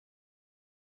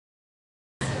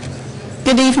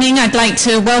Good evening. I'd like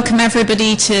to welcome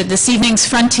everybody to this evening's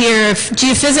Frontier of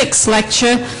Geophysics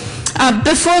lecture.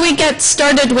 Before we get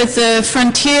started with the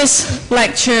Frontiers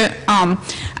lecture,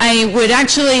 I would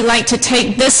actually like to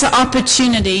take this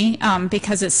opportunity,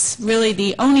 because it's really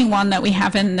the only one that we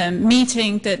have in the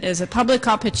meeting that is a public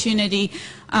opportunity,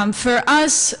 for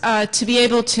us to be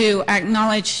able to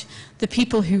acknowledge the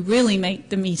people who really make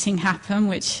the meeting happen,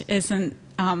 which isn't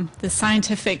the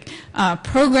scientific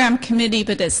program committee,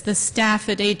 but it's the staff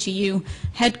at AGU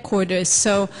headquarters.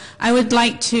 So I would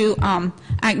like to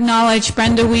acknowledge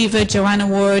Brenda Weaver, Joanna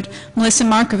Ward, Melissa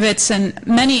Markovitz, and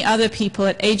many other people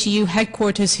at AGU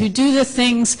headquarters who do the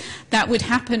things that would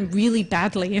happen really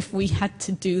badly if we had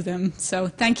to do them. So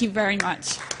thank you very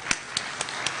much.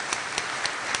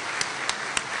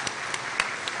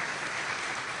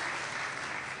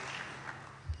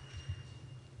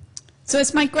 So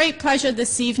it's my great pleasure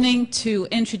this evening to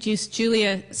introduce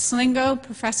Julia Slingo,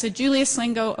 Professor Julia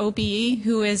Slingo, OBE,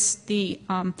 who is the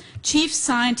Chief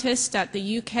Scientist at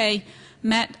the UK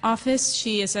Met Office.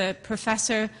 She is a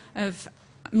Professor of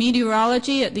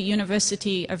Meteorology at the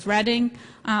University of Reading,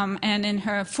 and in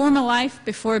her former life,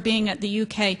 before being at the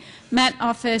UK Met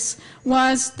Office,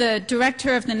 was the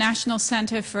Director of the National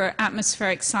Centre for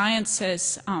Atmospheric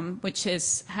Sciences, which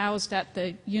is housed at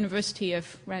the University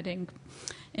of Reading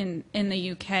in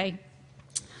the UK.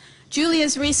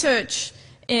 Julia's research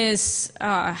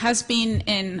has been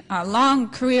in a long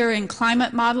career in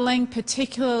climate modeling,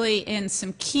 particularly in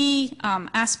some key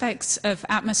aspects of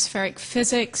atmospheric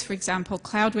physics, for example,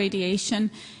 cloud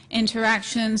radiation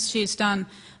interactions. She's done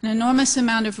an enormous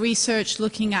amount of research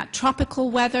looking at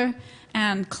tropical weather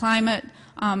and climate,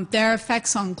 their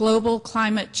effects on global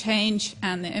climate change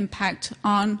and the impact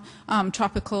on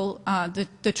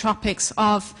the tropics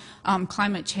of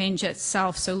climate change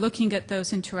itself. So looking at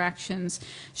those interactions.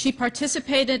 She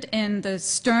participated in the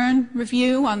Stern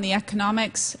Review on the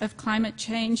economics of climate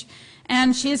change,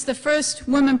 and she is the first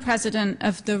woman president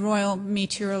of the Royal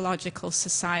Meteorological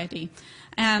Society.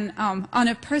 And on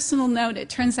a personal note, it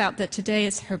turns out that today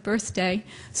is her birthday,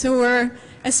 so we're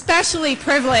especially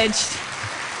privileged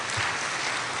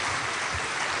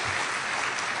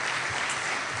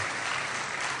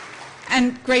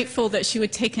and grateful that she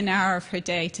would take an hour of her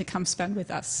day to come spend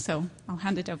with us. So I'll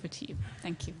hand it over to you.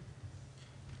 Thank you.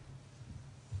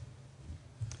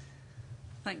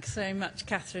 Thanks very much,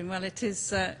 Catherine. Well, it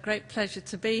is a great pleasure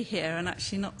to be here, and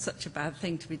actually not such a bad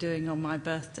thing to be doing on my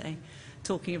birthday,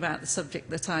 talking about the subject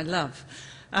that I love.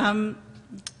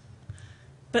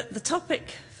 But the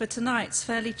topic for tonight's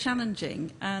fairly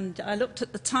challenging, and I looked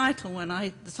at the title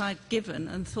that I'd given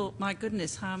and thought, my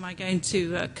goodness, how am I going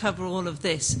to cover all of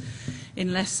this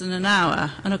in less than an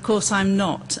hour? And of course I'm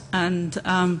not. And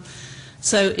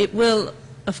so it will,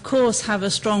 of course, have a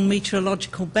strong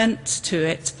meteorological bent to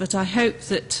it, but I hope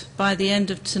that by the end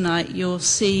of tonight you'll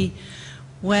see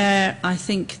where I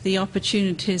think the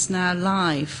opportunities now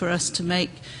lie for us to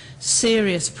make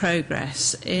serious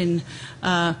progress in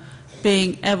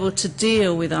being able to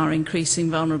deal with our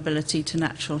increasing vulnerability to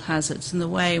natural hazards and the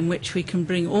way in which we can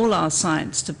bring all our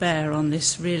science to bear on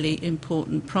this really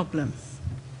important problem.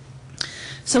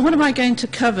 So what am I going to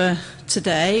cover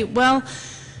today? Well,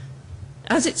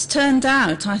 as it's turned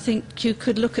out, I think you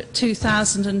could look at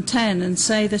 2010 and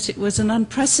say that it was an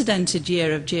unprecedented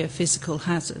year of geophysical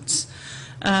hazards.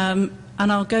 And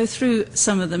I'll go through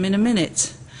some of them in a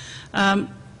minute.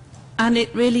 And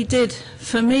it really did,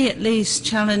 for me at least,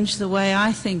 challenge the way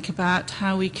I think about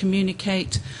how we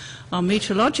communicate our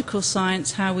meteorological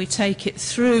science, how we take it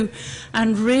through,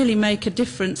 and really make a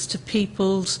difference to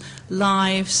people's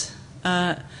lives,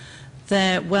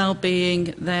 their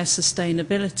well-being, their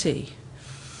sustainability.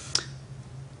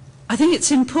 I think it's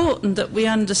important that we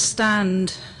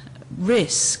understand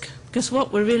risk, because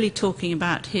what we're really talking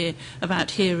about here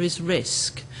is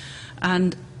risk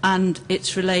and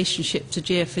its relationship to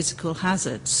geophysical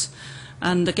hazards.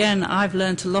 And again, I've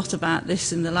learned a lot about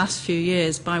this in the last few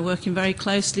years by working very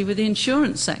closely with the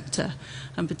insurance sector,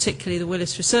 and particularly the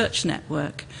Willis Research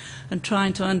Network, and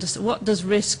trying to understand what does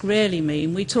risk really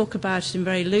mean. We talk about it in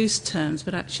very loose terms,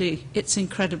 but actually it's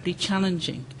incredibly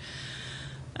challenging.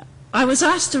 I was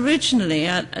asked originally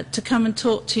to come and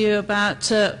talk to you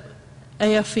about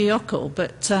Geophysics,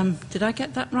 but did I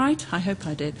get that right? I hope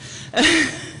I did.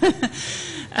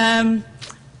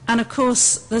 And of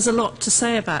course, there's a lot to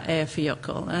say about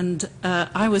Geophysics, and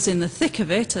I was in the thick of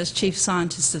it as Chief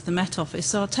Scientist of the Met Office,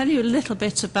 so I'll tell you a little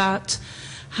bit about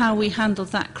how we handled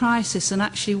that crisis and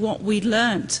actually what we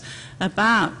learnt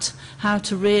about how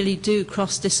to really do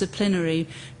cross-disciplinary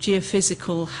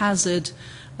geophysical hazard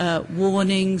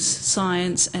warnings,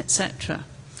 science, etc.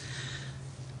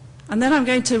 And then I'm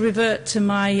going to revert to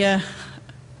my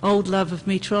old love of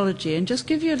meteorology and just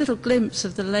give you a little glimpse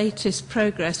of the latest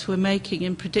progress we're making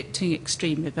in predicting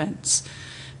extreme events.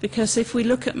 Because if we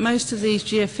look at most of these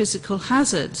geophysical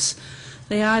hazards,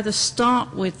 they either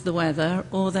start with the weather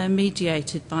or they're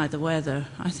mediated by the weather.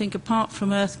 I think apart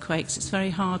from earthquakes, it's very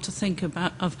hard to think of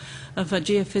a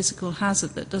geophysical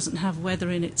hazard that doesn't have weather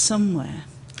in it somewhere.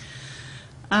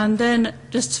 And then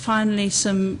just finally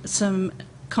some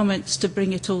comments to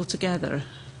bring it all together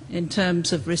in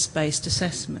terms of risk-based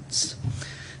assessments.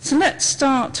 So let's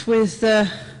start with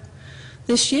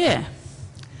this year.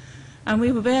 And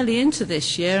we were barely into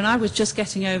this year, and I was just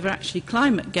getting over actually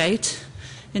ClimateGate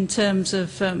in terms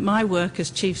of my work as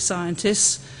chief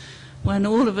scientist, when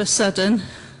all of a sudden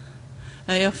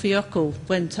Geophysics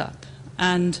went up,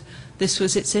 and this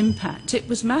was its impact. It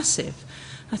was massive.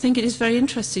 I think it is very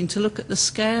interesting to look at the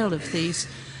scale of these,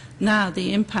 now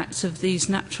the impacts of these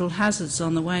natural hazards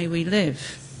on the way we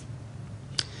live.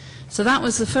 So that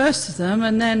was the first of them,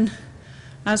 and then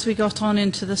as we got on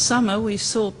into the summer, we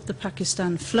saw the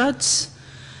Pakistan floods,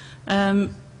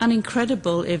 an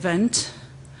incredible event,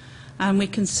 and we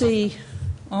can see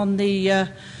on the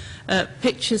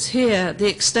pictures here the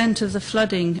extent of the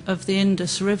flooding of the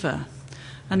Indus River,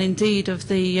 and indeed of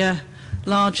the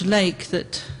large lake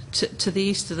that to the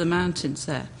east of the mountains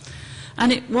there.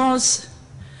 And it wasn't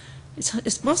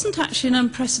actually an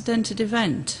unprecedented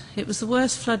event. It was the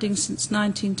worst flooding since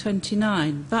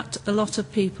 1929, but a lot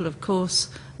of people, of course,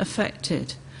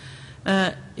 affected.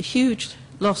 A huge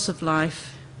loss of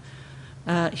life,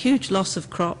 huge loss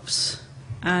of crops,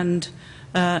 and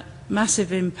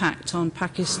massive impact on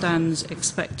Pakistan's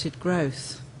expected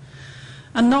growth.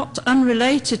 And not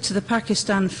unrelated to the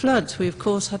Pakistan floods, we of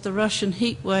course had the Russian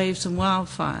heat waves and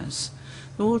wildfires.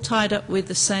 They're all tied up with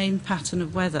the same pattern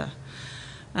of weather.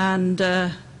 And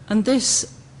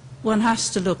this one has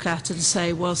to look at and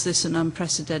say, was this an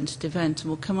unprecedented event? And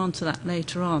we'll come on to that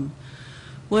later on.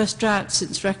 Worst drought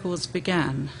since records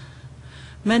began.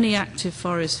 Many active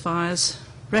forest fires,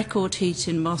 record heat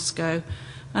in Moscow,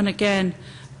 and again,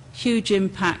 huge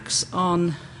impacts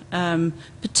on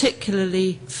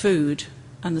particularly food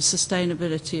and the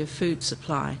sustainability of food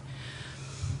supply.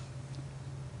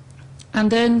 And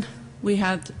then we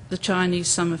had the Chinese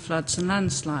summer floods and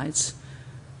landslides.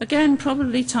 Again,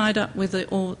 probably tied up with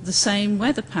the same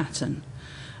weather pattern.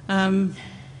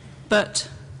 But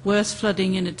worst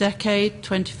flooding in a decade,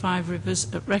 25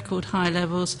 rivers at record high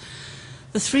levels.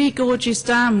 The Three Gorges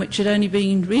Dam, which had only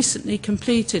been recently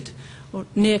completed, or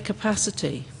near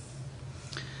capacity.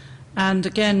 And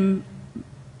again,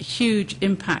 huge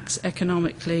impacts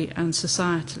economically and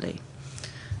societally.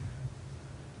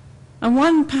 And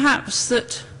one perhaps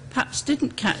that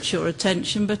didn't catch your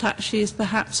attention, but actually is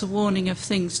perhaps a warning of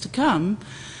things to come,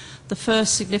 the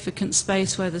first significant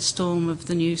space weather storm of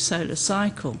the new solar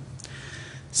cycle.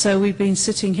 So we've been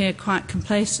sitting here quite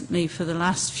complacently for the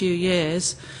last few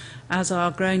years as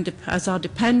our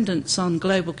dependence on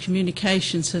global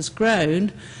communications has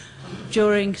grown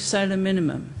during solar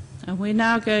minimum. And we're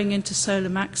now going into solar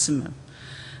maximum.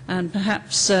 And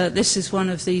perhaps this is one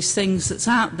of these things that's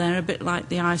out there, a bit like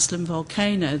the Iceland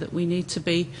volcano, that we need to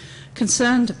be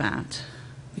concerned about,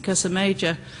 because a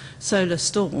major solar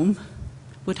storm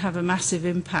would have a massive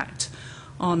impact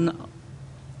on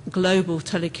global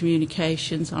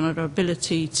telecommunications, on our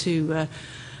ability to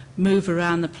move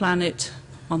around the planet,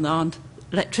 on our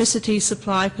electricity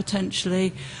supply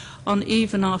potentially, on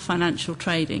even our financial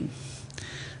trading.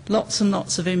 Lots and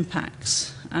lots of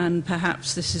impacts, and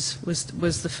perhaps this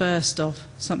was the first of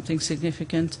something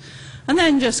significant. And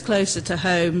then just closer to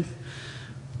home,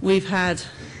 we've had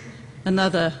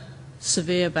another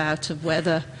severe bout of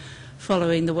weather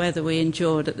following the weather we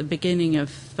endured at the beginning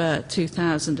of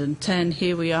 2010.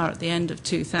 Here we are at the end of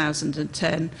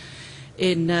 2010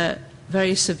 in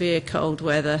very severe cold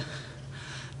weather,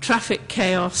 traffic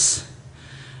chaos,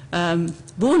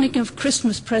 warning of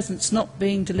Christmas presents not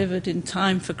being delivered in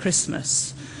time for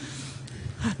Christmas.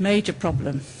 A major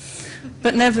problem.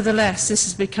 But nevertheless, this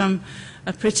has become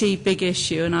a pretty big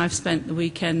issue, and I've spent the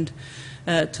weekend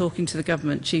talking to the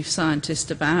government chief scientist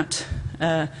about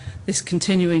this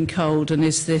continuing cold, and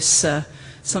is this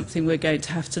something we're going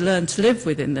to have to learn to live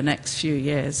with in the next few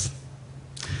years.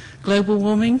 Global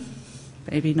warming?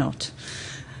 Maybe not.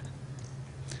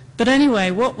 But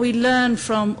anyway, what we learn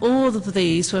from all of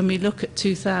these when we look at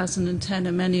 2010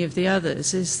 and many of the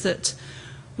others is that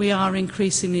we are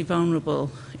increasingly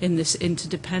vulnerable in this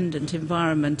interdependent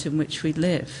environment in which we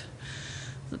live.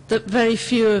 That very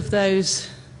few of those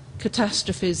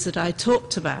catastrophes that I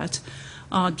talked about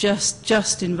are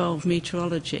just involve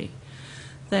meteorology.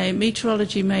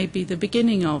 Meteorology may be the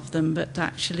beginning of them, but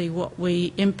actually what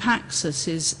impacts us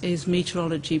is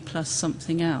meteorology plus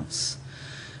something else.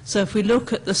 So if we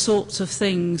look at the sorts of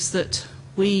things that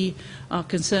we are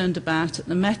concerned about at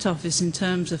the Met Office in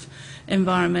terms of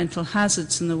environmental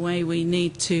hazards and the way we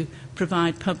need to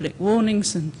provide public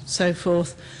warnings and so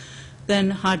forth,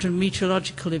 then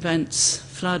hydrometeorological events,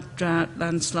 flood, drought,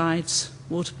 landslides,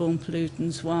 waterborne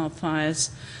pollutants, wildfires,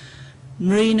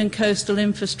 marine and coastal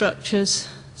infrastructures.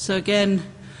 So again,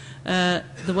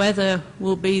 the weather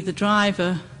will be the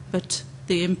driver, but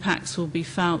the impacts will be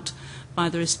felt by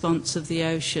the response of the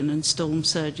ocean and storm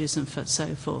surges and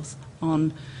so forth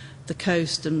on the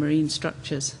coast and marine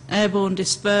structures. Airborne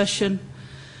dispersion,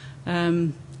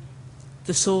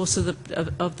 the source of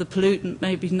the pollutant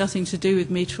may be nothing to do with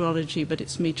meteorology, but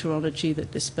it's meteorology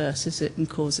that disperses it and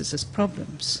causes us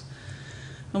problems.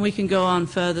 And we can go on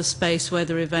further: space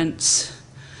weather events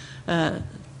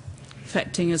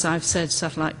affecting, as I've said,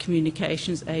 satellite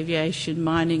communications, aviation,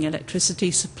 mining, electricity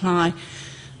supply.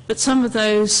 But some of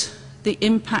those, the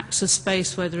impacts of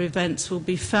space weather events, will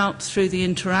be felt through the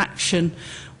interaction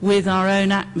with our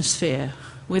own atmosphere,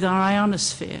 with our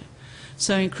ionosphere.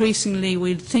 So increasingly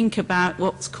we think about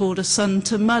what's called a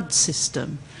sun-to-mud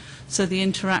system. So the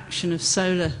interaction of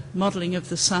solar modelling of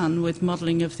the sun with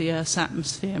modelling of the Earth's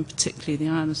atmosphere, and particularly the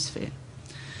ionosphere.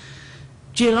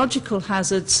 Geological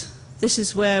hazards, this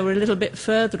is where we're a little bit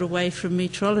further away from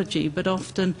meteorology, but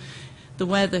often the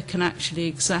weather can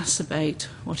actually exacerbate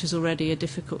what is already a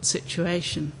difficult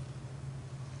situation.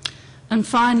 And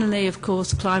finally, of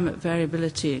course, climate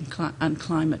variability and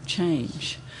climate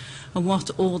change, and what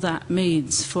all that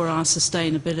means for our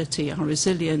sustainability, our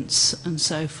resilience, and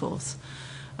so forth,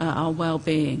 our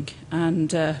well-being,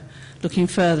 and looking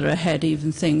further ahead,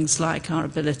 even things like our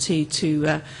ability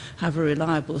to have a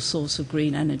reliable source of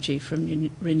green energy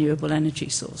from renewable energy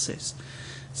sources.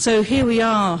 So here we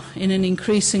are in an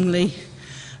increasingly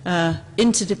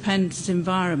interdependent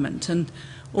environment, and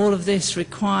all of this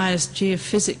requires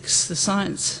geophysics, the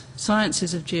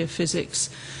sciences of geophysics,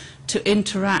 to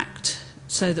interact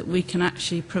so that we can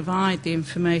actually provide the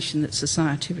information that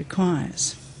society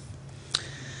requires.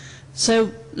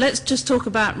 So let's just talk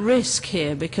about risk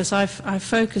here, because I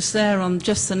focus there on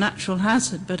just the natural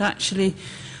hazard, but actually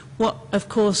what, of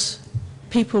course,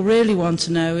 people really want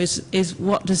to know is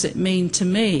what does it mean to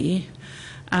me,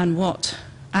 and what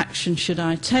action should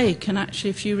I take? And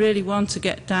actually, if you really want to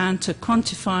get down to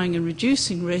quantifying and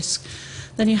reducing risk,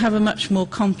 then you have a much more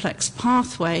complex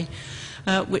pathway,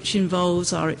 which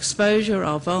involves our exposure,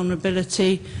 our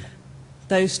vulnerability,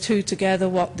 those two together,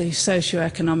 what the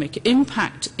socio-economic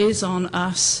impact is on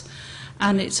us,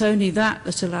 and it's only that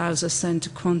that allows us then to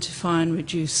quantify and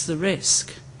reduce the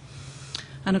risk.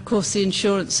 And of course the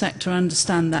insurance sector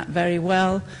understand that very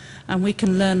well, and we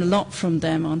can learn a lot from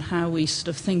them on how we sort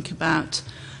of think about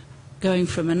going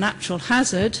from a natural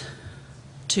hazard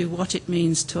to what it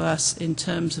means to us in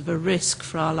terms of a risk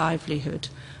for our livelihood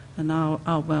and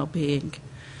our well-being.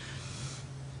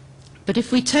 But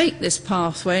if we take this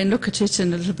pathway and look at it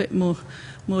in a little bit more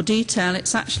detail,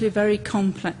 it's actually a very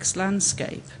complex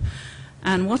landscape.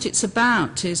 And what it's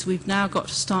about is we've now got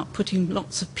to start putting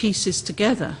lots of pieces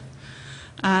together.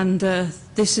 And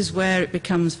this is where it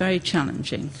becomes very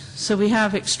challenging. So we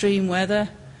have extreme weather,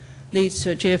 leads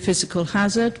to a geophysical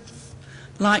hazard.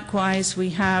 Likewise, we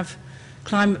have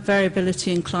climate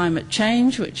variability and climate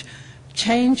change, which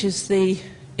changes the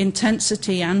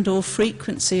intensity and or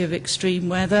frequency of extreme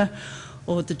weather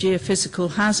or the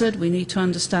geophysical hazard. We need to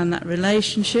understand that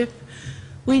relationship.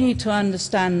 We need to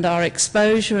understand our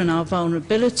exposure and our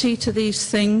vulnerability to these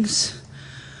things.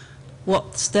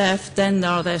 What's there, then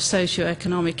are there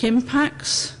socio-economic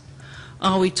impacts?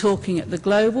 Are we talking at the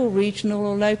global, regional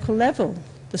or local level?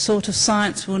 The sort of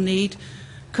science we'll need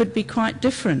could be quite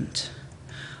different.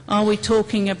 Are we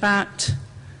talking about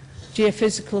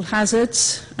geophysical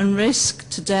hazards and risk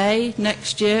today,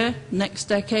 next year, next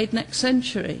decade, next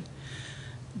century?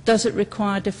 Does it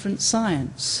require different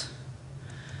science?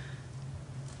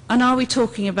 And are we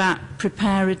talking about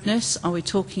preparedness? Are we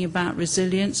talking about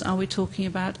resilience? Are we talking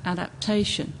about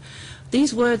adaptation?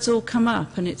 These words all come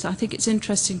up, and I think it's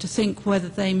interesting to think whether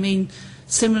they mean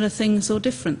similar things or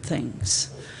different things.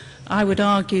 I would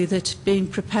argue that being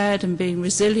prepared and being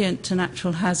resilient to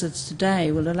natural hazards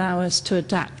today will allow us to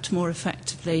adapt more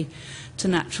effectively to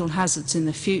natural hazards in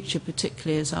the future,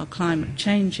 particularly as our climate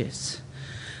changes.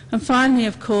 And finally,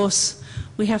 of course,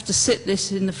 we have to sit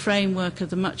this in the framework of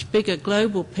the much bigger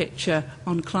global picture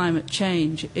on climate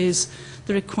change, is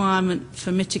the requirement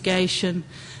for mitigation,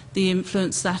 the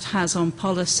influence that has on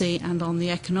policy and on the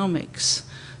economics.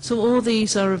 So all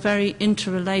these are very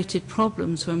interrelated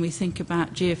problems when we think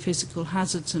about geophysical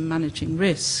hazards and managing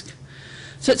risk.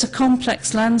 So it's a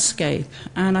complex landscape,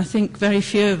 and I think very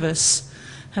few of us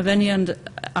have any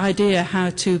idea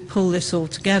how to pull this all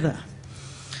together.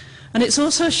 And it's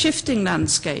also a shifting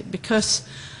landscape because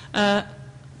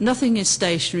nothing is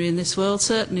stationary in this world,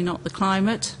 certainly not the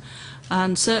climate,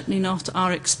 and certainly not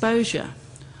our exposure.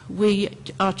 We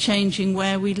are changing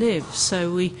where we live,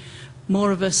 so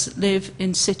more of us live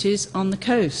in cities on the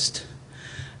coast,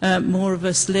 more of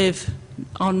us live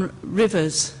on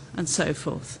rivers and so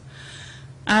forth.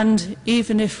 And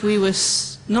even if we were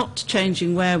not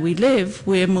changing where we live,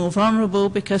 we're more vulnerable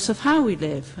because of how we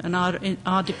live and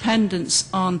our dependence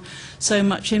on so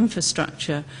much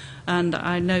infrastructure. And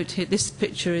I note here this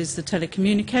picture is the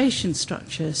telecommunication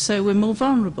structure, so we're more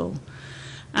vulnerable.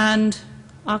 And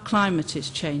our climate is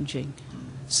changing.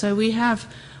 So we have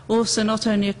also not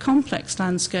only a complex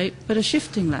landscape, but a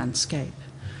shifting landscape.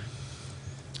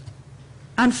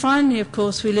 And finally, of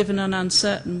course, we live in an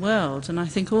uncertain world, and I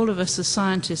think all of us as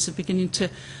scientists are beginning to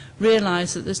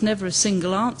realize that there's never a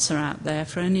single answer out there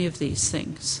for any of these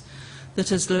things.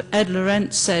 That, as Ed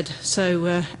Lorenz said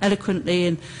so eloquently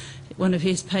in one of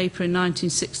his papers in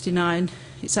 1969,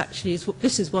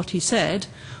 this is what he said: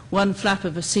 one flap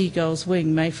of a seagull's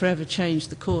wing may forever change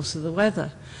the course of the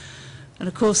weather. And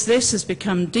of course this has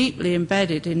become deeply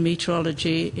embedded in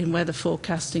meteorology, in weather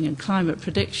forecasting and climate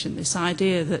prediction, this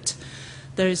idea that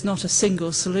there is not a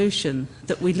single solution,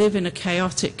 that we live in a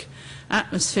chaotic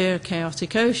atmosphere, a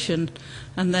chaotic ocean,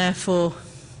 and therefore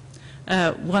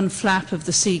one flap of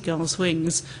the seagull's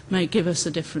wings may give us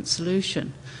a different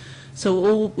solution.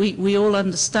 So we all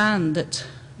understand that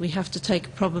we have to take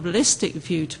a probabilistic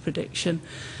view to prediction,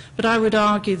 but I would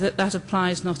argue that that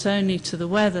applies not only to the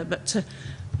weather but to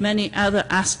many other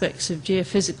aspects of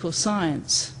geophysical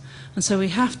science. And so we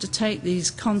have to take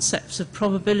these concepts of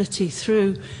probability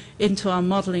through into our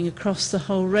modelling across the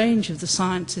whole range of the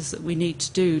sciences that we need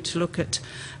to do to look at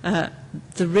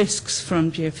the risks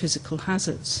from geophysical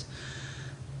hazards.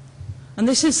 And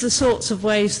this is the sorts of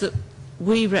ways that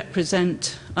we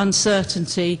represent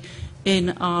uncertainty in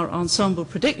our ensemble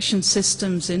prediction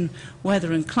systems in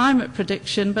weather and climate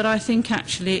prediction, but I think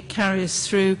actually it carries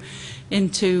through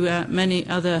into many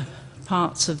other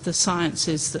parts of the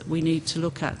sciences that we need to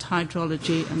look at,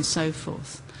 hydrology and so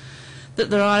forth. That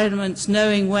there are elements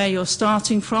knowing where you're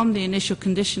starting from, the initial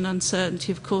condition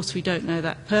uncertainty, of course we don't know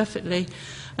that perfectly,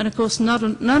 and of course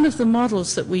none of the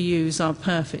models that we use are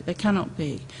perfect, they cannot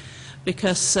be,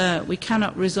 because we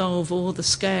cannot resolve all the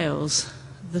scales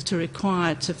that are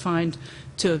required to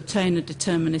obtain a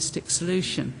deterministic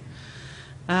solution.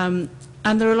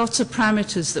 And there are lots of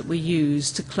parameters that we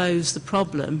use to close the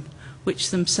problem, which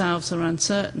themselves are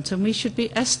uncertain, and we should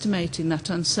be estimating that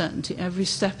uncertainty every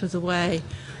step of the way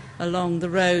along the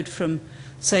road from,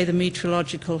 say, the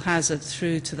meteorological hazard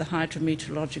through to the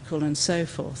hydrometeorological and so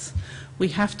forth. We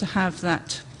have to have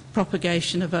that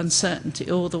propagation of uncertainty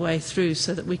all the way through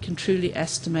so that we can truly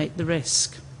estimate the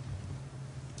risk.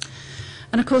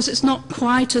 And of course it's not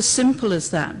quite as simple as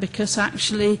that, because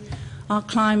actually our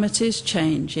climate is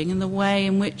changing and the way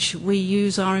in which we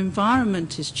use our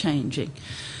environment is changing.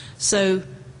 So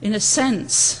in a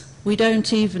sense we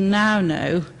don't even now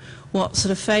know what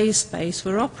sort of phase space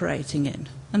we're operating in.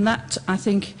 And that, I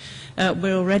think,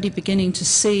 we're already beginning to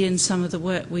see in some of the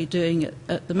work we're doing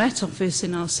at the Met Office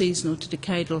in our seasonal to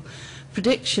decadal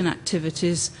prediction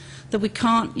activities, that we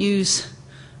can't use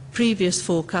previous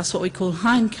forecasts, what we call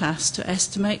hindcasts, to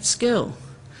estimate skill.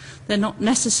 They're not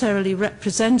necessarily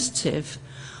representative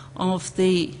of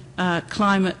the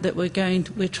climate that we're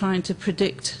trying to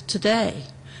predict today,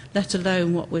 let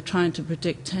alone what we're trying to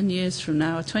predict 10 years from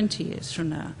now or 20 years from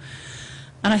now.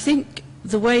 And I think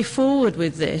the way forward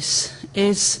with this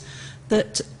is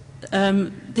that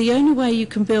the only way you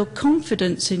can build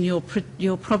confidence in your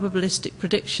probabilistic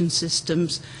prediction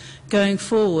systems going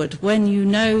forward, when you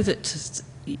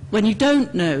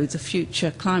don't know the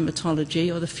future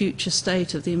climatology or the future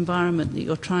state of the environment that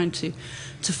you're trying to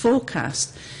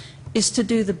forecast, is to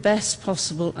do the best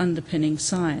possible underpinning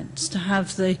science, to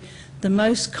have the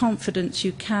most confidence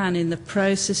you can in the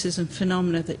processes and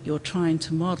phenomena that you're trying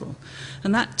to model.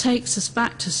 And that takes us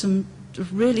back to some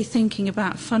really thinking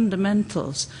about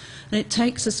fundamentals, and it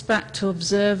takes us back to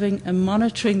observing and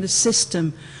monitoring the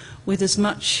system with as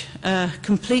much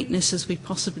completeness as we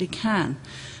possibly can,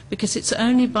 because it's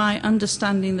only by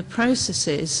understanding the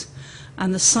processes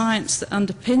and the science that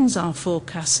underpins our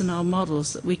forecasts and our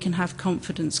models that we can have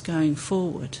confidence going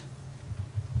forward.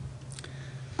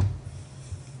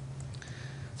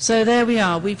 So there we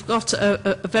are. We've got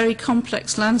a very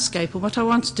complex landscape, and what I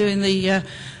want to do in the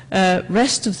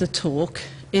rest of the talk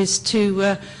is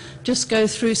to just go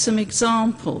through some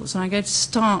examples. I'm going to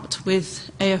start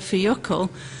with Geophysics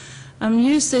and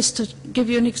use this to give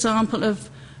you an example of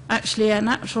actually a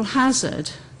natural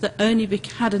hazard that only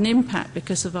had an impact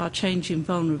because of our changing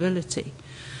vulnerability.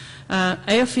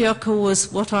 Geophysics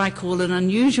was what I call an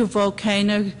unusual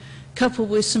volcano coupled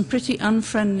with some pretty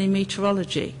unfriendly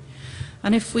meteorology.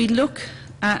 And if we look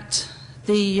at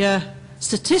the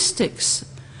statistics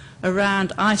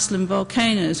around Iceland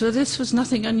volcanoes, well, this was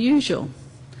nothing unusual.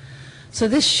 So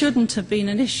this shouldn't have been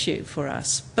an issue for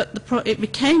us. But it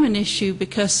became an issue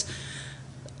because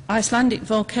Icelandic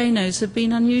volcanoes have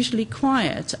been unusually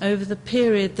quiet over the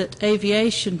period that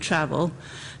aviation travel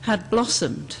had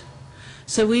blossomed.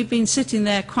 So we've been sitting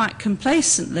there quite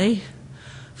complacently,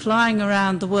 flying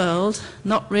around the world,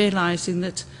 not realizing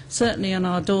that certainly on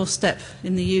our doorstep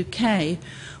in the UK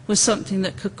was something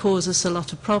that could cause us a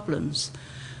lot of problems.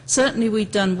 Certainly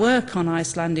we'd done work on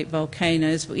Icelandic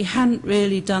volcanoes, but we hadn't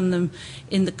really done them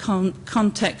in the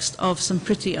context of some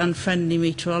pretty unfriendly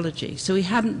meteorology. So we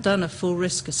hadn't done a full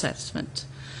risk assessment.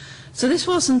 So this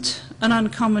wasn't an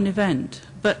uncommon event,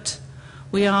 but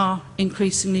we are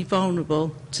increasingly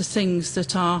vulnerable to things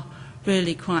that are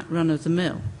really quite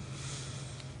run-of-the-mill.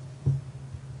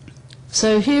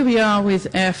 So here we are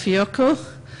with Geophysics,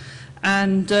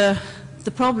 and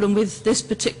the problem with this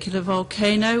particular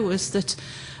volcano was that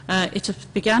it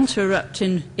began to erupt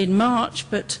in March,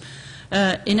 but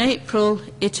in April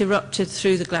it erupted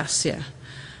through the glacier.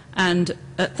 And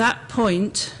at that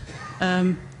point,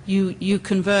 you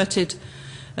converted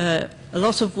a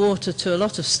lot of water to a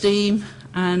lot of steam,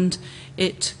 and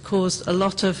it caused a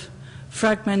lot of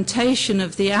fragmentation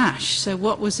of the ash. So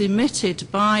what was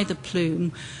emitted by the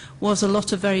plume was a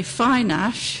lot of very fine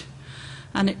ash,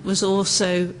 and it was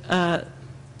also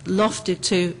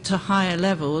lofted to higher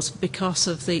levels because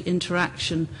of the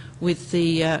interaction with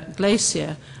the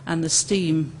glacier and the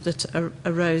steam that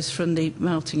arose from the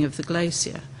melting of the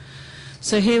glacier.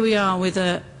 So here we are with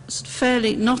a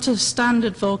fairly, not a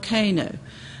standard volcano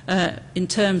in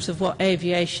terms of what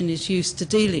aviation is used to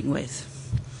dealing with.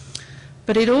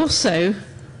 But it also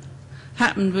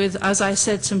happened with, as I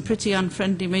said, some pretty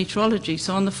unfriendly meteorology.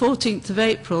 So on the 14th of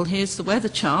April, here's the weather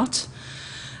chart,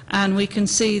 and we can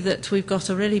see that we've got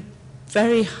a really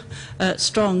very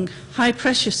strong high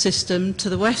pressure system to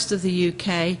the west of the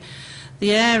UK.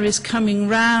 The air is coming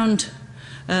round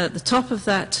the top of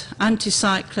that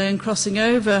anticyclone, crossing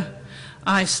over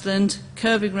Iceland,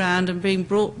 curving round and being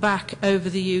brought back over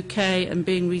the UK and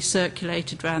being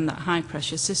recirculated around that high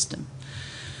pressure system.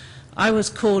 I was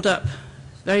called up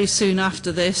very soon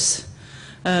after this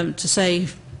to say,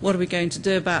 what are we going to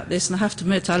do about this? And I have to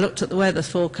admit, I looked at the weather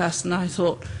forecast and I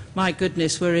thought, my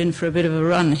goodness, we're in for a bit of a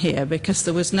run here, because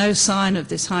there was no sign of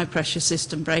this high pressure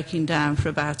system breaking down for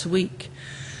about a week.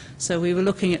 So we were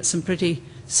looking at some pretty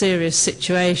serious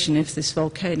situation if this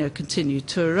volcano continued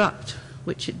to erupt,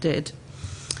 which it did.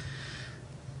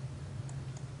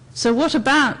 So what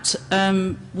about,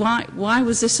 why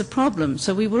was this a problem?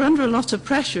 So we were under a lot of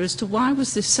pressure as to why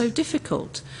was this so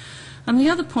difficult. And the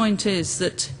other point is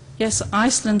that, yes,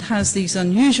 Iceland has these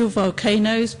unusual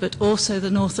volcanoes, but also the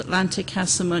North Atlantic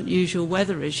has some unusual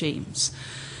weather regimes.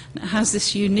 It has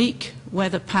this unique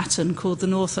weather pattern called the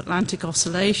North Atlantic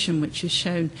Oscillation, which is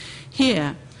shown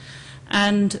here.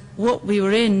 And what we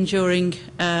were in during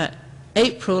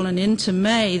April and into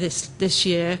May this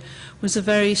year was a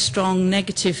very strong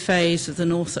negative phase of the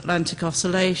North Atlantic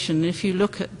Oscillation. If you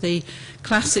look at the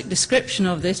classic description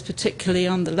of this, particularly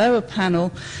on the lower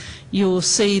panel, you will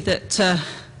see that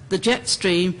the jet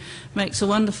stream makes a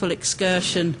wonderful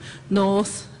excursion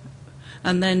north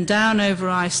and then down over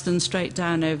Iceland, straight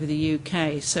down over the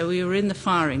UK. So we were in the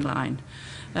firing line.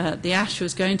 The ash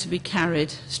was going to be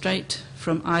carried straight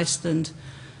from Iceland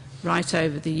right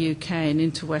over the UK and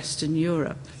into Western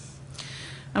Europe.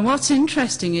 And what's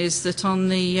interesting is that on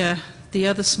the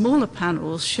other smaller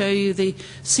panels show you the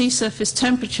sea surface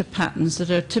temperature patterns that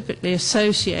are typically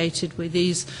associated with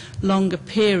these longer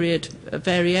period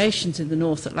variations in the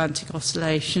North Atlantic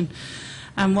Oscillation.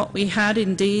 And what we had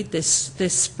indeed this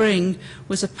spring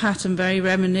was a pattern very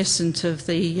reminiscent of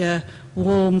the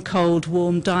warm, cold,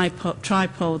 warm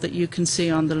tripole that you can see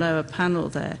on the lower panel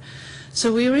there.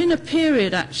 So we were in a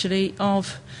period actually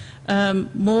of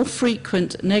more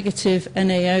frequent negative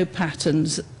NAO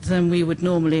patterns than we would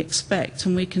normally expect.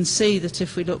 And we can see that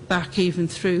if we look back even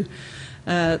through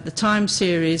the time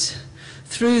series,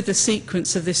 through the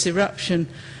sequence of this eruption,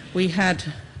 we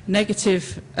had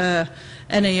negative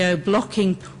NAO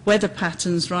blocking weather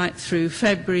patterns right through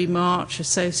February, March,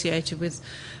 associated with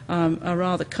a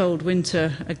rather cold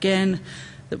winter again.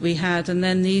 that we had, and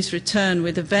then these returned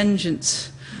with a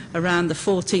vengeance around the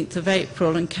 14th of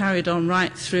April and carried on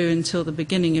right through until the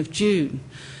beginning of June.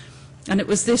 And it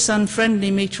was this unfriendly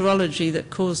meteorology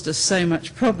that caused us so many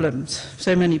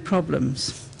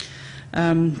problems,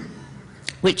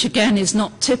 which again is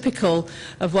not typical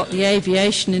of what the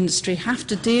aviation industry have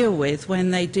to deal with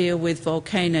when they deal with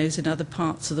volcanoes in other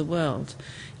parts of the world.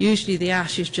 Usually the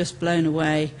ash is just blown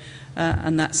away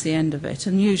and that's the end of it.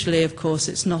 And usually, of course,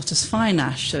 it's not as fine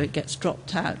ash, so it gets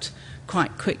dropped out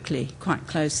quite quickly, quite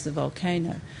close to the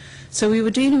volcano. So we were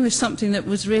dealing with something that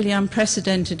was really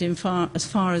unprecedented as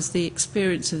far as the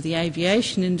experience of the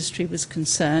aviation industry was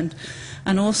concerned,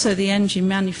 and also the engine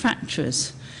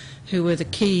manufacturers, who were the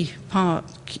key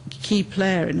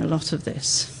player in a lot of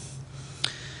this.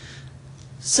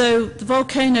 So the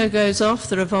volcano goes off.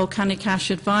 There are volcanic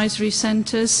ash advisory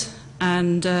centres,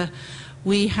 and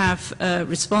we have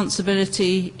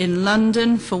responsibility in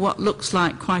London for what looks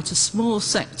like quite a small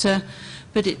sector,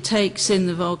 but it takes in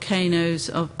the volcanoes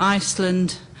of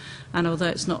Iceland, and although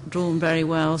it's not drawn very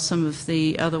well, some of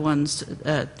the other ones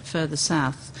further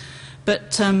south.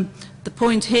 But the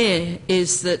point here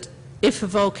is that if a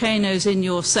volcano is in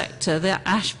your sector, that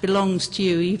ash belongs to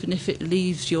you, even if it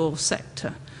leaves your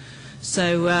sector.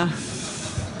 So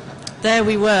there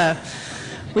we were.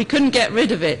 We couldn't get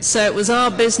rid of it, so it was our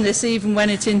business even when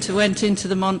it went into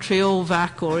the Montreal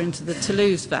VAC or into the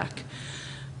Toulouse VAC.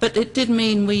 But it did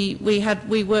mean we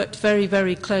worked very,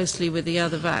 very closely with the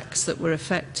other VACs that were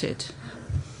affected.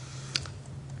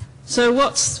 So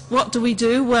what do we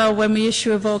do? Well, when we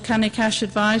issue a volcanic ash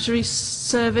advisory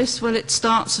service, well, it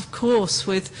starts, of course,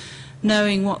 with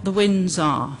knowing what the winds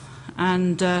are.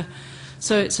 And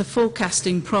so it's a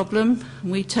forecasting problem.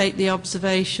 We take the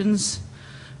observations.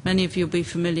 Many of you will be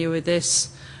familiar with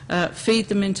this. Feed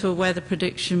them into a weather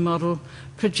prediction model,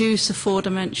 produce a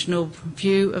four-dimensional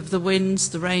view of the winds,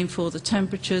 the rainfall, the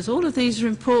temperatures. All of these are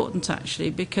important,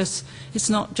 actually, because it's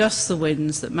not just the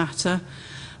winds that matter.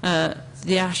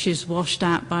 The ash is washed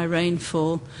out by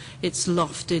rainfall. It's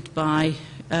lofted by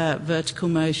vertical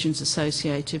motions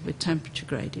associated with temperature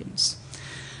gradients.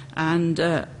 And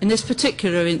in this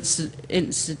particular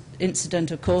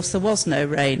incident, of course, there was no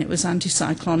rain. It was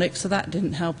anticyclonic, so that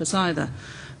didn't help us either.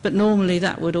 But normally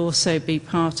that would also be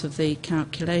part of the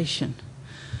calculation.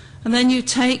 And then you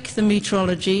take the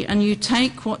meteorology and you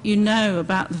take what you know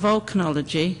about the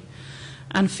volcanology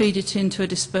and feed it into a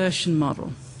dispersion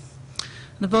model.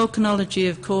 The volcanology,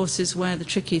 of course, is where the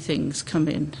tricky things come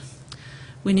in.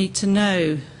 We need to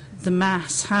know the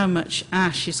mass, how much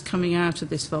ash is coming out of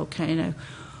this volcano.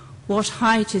 What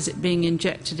height is it being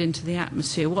injected into the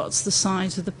atmosphere? What's the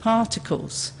size of the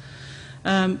particles?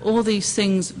 All these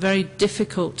things very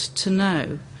difficult to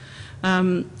know.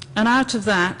 And out of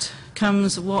that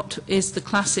comes what is the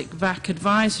classic VAC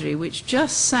advisory, which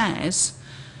just says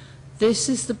this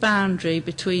is the boundary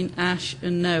between ash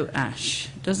and no ash.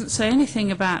 It doesn't say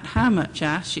anything about how much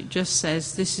ash, it just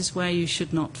says this is where you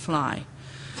should not fly.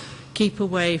 Keep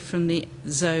away from the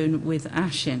zone with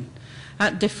ash in,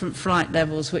 at different flight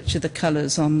levels, which are the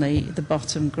colours on the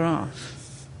bottom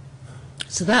graph.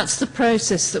 So that's the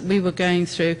process that we were going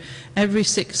through every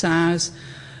 6 hours,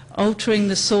 altering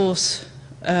the source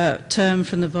term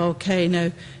from the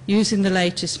volcano, using the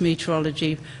latest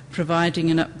meteorology, providing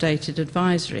an updated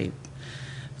advisory.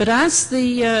 But as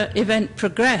the event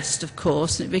progressed, of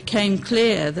course, it became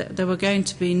clear that there were going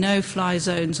to be no-fly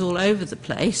zones all over the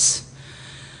place.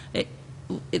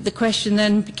 The question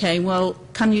then became, well,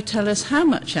 can you tell us how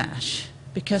much ash?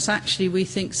 Because actually we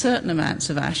think certain amounts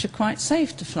of ash are quite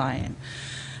safe to fly in.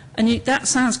 And that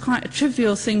sounds quite a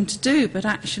trivial thing to do, but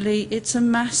actually it's a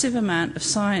massive amount of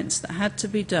science that had to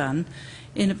be done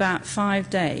in about 5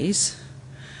 days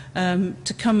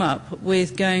to come up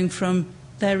with going from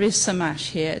there is some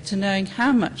ash here to knowing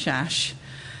how much ash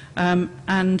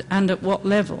and at what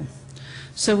level.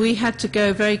 So we had to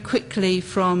go very quickly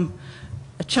from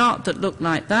a chart that looked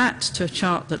like that to a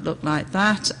chart that looked like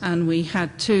that, and we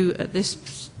had at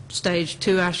this stage,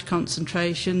 two ash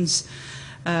concentrations,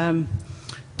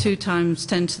 2 times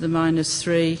 10 to the minus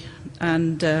 3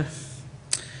 and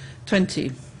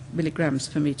 20 milligrams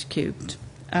per meter cubed.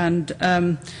 And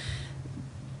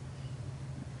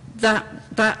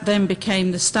that then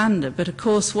became the standard. But of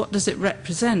course, what does it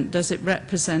represent? Does it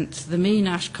represent the mean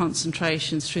ash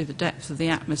concentrations through the depth of the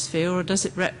atmosphere, or does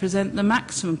it represent the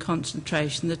maximum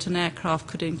concentration that an aircraft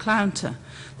could encounter?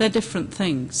 They're different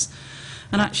things.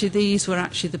 And actually, these were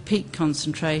actually the peak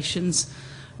concentrations,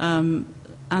 and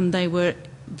they were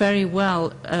very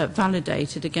well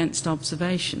validated against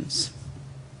observations.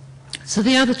 So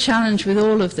the other challenge with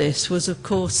all of this was, of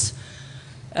course,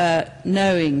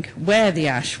 knowing where the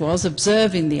ash was,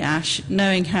 observing the ash,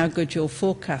 knowing how good your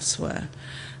forecasts were.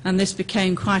 And this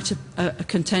became quite a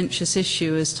contentious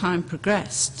issue as time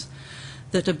progressed,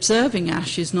 that observing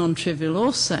ash is non-trivial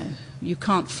also. You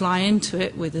can't fly into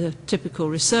it with a typical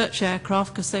research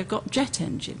aircraft because they've got jet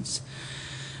engines.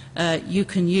 You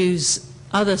can use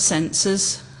other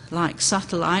sensors like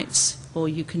satellites, or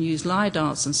you can use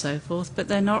LiDARs and so forth, but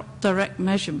they're not direct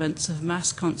measurements of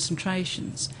mass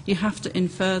concentrations. You have to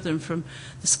infer them from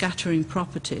the scattering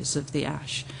properties of the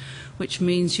ash, which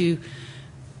means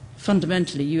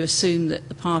fundamentally you assume that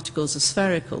the particles are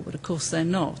spherical, but of course they're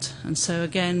not. And so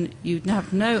again, you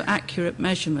have no accurate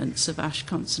measurements of ash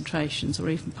concentrations or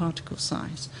even particle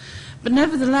size. But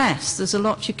nevertheless, there's a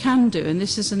lot you can do, and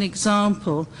this is an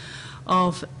example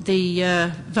of the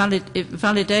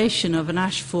validation of an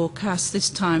ash forecast, this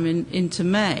time into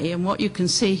May. And what you can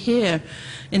see here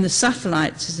in the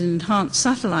satellites is an enhanced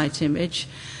satellite image.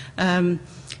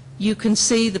 You can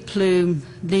see the plume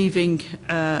leaving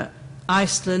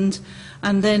Iceland,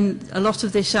 and then a lot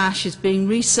of this ash is being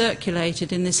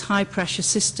recirculated in this high-pressure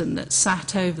system that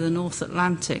sat over the North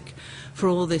Atlantic for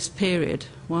all this period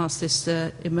whilst this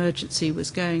emergency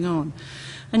was going on.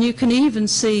 And you can even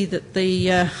see that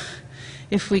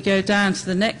if we go down to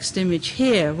the next image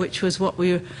here, which was what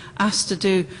we were asked to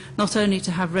do, not only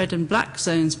to have red and black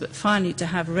zones, but finally to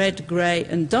have red, grey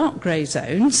and dark grey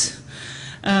zones,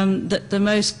 that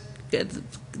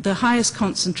the highest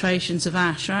concentrations of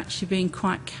ash are actually being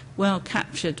quite well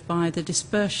captured by the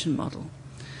dispersion model.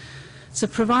 So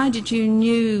provided you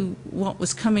knew what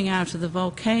was coming out of the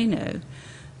volcano,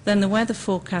 then the weather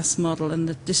forecast model and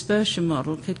the dispersion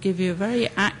model could give you a very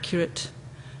accurate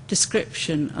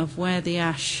description of where the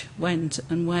ash went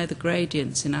and where the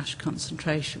gradients in ash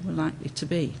concentration were likely to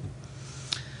be.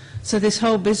 So this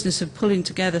whole business of pulling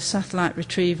together satellite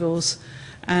retrievals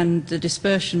and the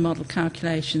dispersion model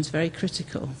calculations is very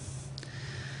critical.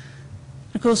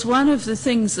 Of course, one of the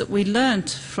things that we learnt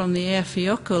from the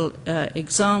Geophysics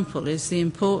example is the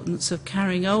importance of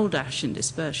carrying old ash in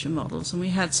dispersion models, and we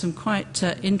had some quite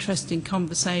interesting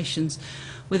conversations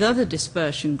with other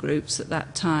dispersion groups at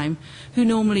that time who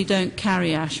normally don't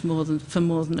carry ash for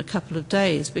more than a couple of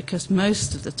days, because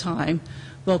most of the time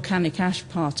volcanic ash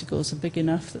particles are big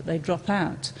enough that they drop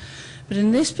out. But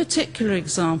in this particular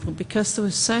example, because there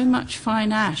was so much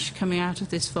fine ash coming out of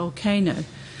this volcano,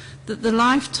 that the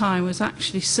lifetime was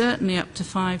actually certainly up to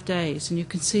 5 days. And you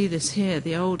can see this here,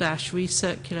 the old ash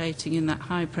recirculating in that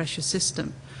high pressure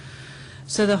system.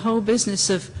 So the whole business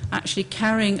of actually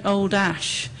carrying old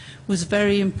ash was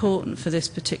very important for this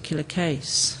particular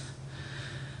case.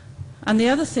 And the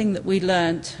other thing that we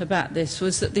learnt about this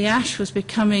was that the ash was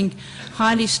becoming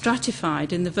highly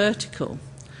stratified in the vertical.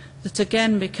 That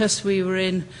again, because we were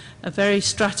in a very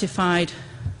stratified,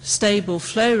 stable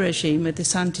flow regime with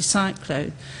this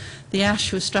anticyclone, the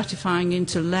ash was stratifying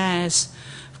into layers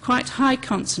of quite high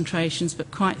concentrations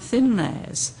but quite thin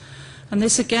layers. And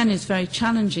this again is very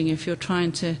challenging if you're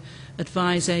trying to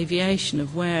advise aviation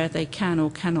of where they can or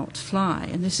cannot fly.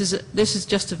 And this is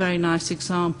just a very nice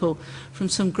example from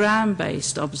some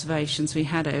ground-based observations we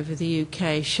had over the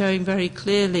UK, showing very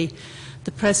clearly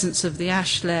the presence of the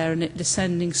ash layer and it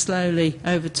descending slowly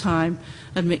over time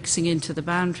and mixing into the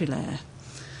boundary layer.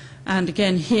 And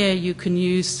again, here you can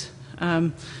use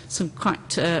some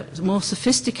quite more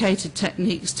sophisticated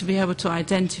techniques to be able to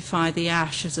identify the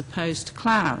ash as opposed to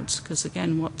clouds, because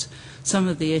again, what some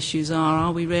of the issues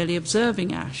are we really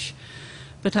observing ash?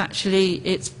 But actually,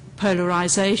 its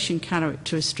polarization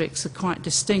characteristics are quite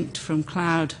distinct from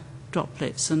cloud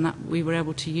droplets, and that we were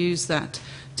able to use that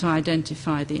to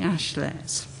identify the ash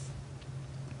layers.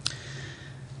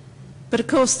 But of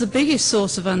course, the biggest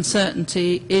source of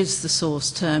uncertainty is the source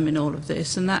term in all of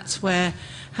this, and that's where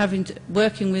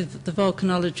working with the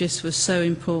volcanologists was so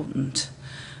important.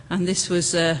 And this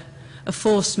was a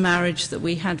forced marriage that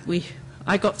we had.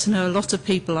 I got to know a lot of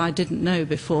people I didn't know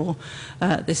before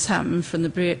this happened, from the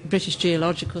British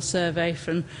Geological Survey,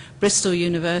 from Bristol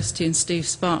University, and Steve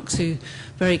Sparks, who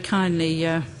very kindly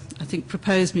I think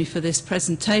proposed me for this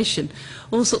presentation.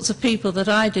 All sorts of people that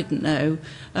I didn't know.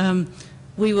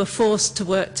 We were forced to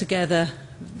work together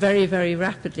very, very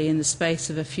rapidly in the space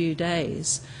of a few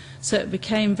days. So it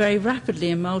became very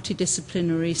rapidly a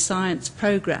multidisciplinary science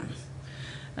program.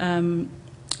 And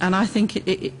I think,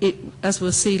 as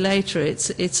we'll see later,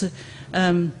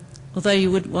 although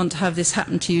you wouldn't want to have this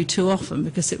happen to you too often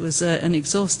because it was an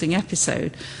exhausting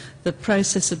episode, the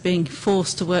process of being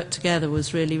forced to work together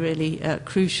was really, really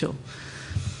crucial.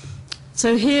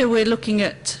 So here we're looking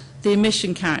at the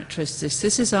emission characteristics.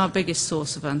 This is our biggest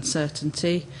source of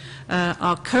uncertainty.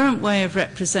 Our current way of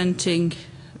representing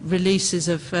releases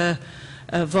of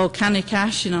volcanic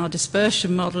ash in our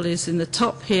dispersion model is in the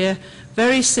top here.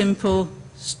 Very simple,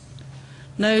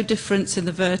 no difference in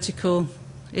the vertical.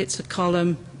 It's a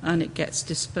column and it gets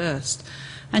dispersed.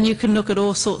 And you can look at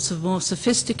all sorts of more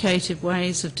sophisticated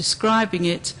ways of describing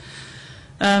it.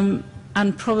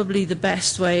 And probably the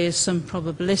best way is some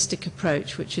probabilistic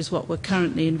approach, which is what we're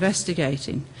currently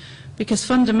investigating. Because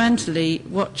fundamentally,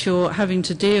 what you're having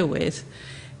to deal with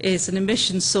is an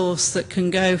emission source that can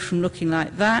go from looking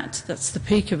like that, that's the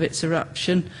peak of its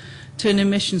eruption, to an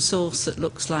emission source that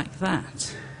looks like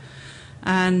that.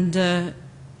 And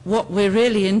what we're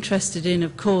really interested in,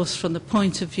 of course, from the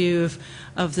point of view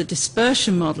of the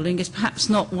dispersion modelling, is perhaps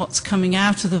not what's coming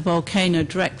out of the volcano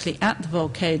directly at the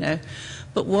volcano,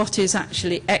 but what is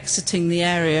actually exiting the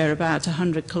area about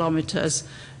 100 kilometres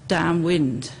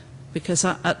downwind. Because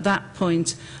at that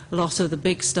point, a lot of the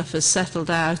big stuff has settled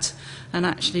out, and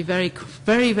actually very,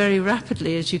 very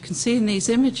rapidly, as you can see in these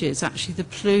images, actually the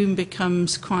plume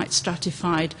becomes quite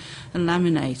stratified and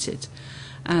laminated.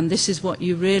 And this is what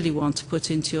you really want to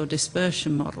put into your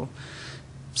dispersion model.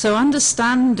 So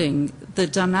understanding the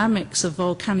dynamics of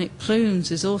volcanic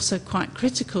plumes is also quite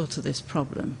critical to this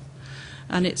problem.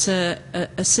 And it's a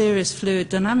serious fluid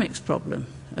dynamics problem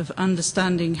of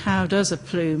understanding how does a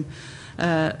plume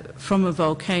from a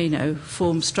volcano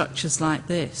form structures like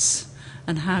this,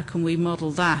 and how can we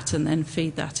model that and then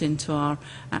feed that into our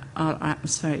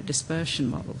atmospheric dispersion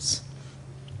models.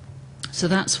 So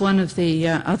that's one of the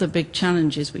other big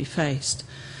challenges we faced.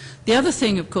 The other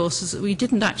thing, of course, is that we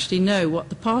didn't actually know what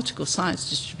the particle size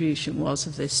distribution was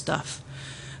of this stuff.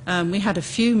 We had a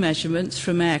few measurements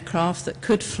from aircraft that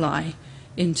could fly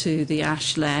into the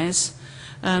ash layers,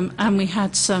 and we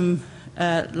had some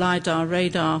LiDAR,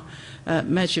 radar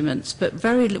measurements, but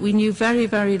we knew very,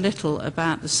 very little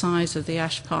about the size of the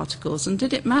ash particles. And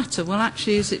did it matter? Well,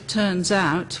 actually, as it turns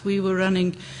out, we were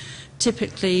running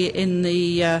typically in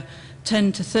the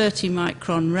 10 to 30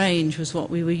 micron range was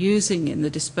what we were using in the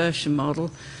dispersion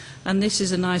model. And this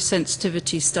is a nice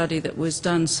sensitivity study that was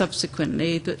done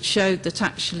subsequently that showed that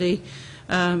actually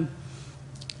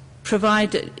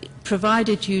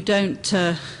provided you don't,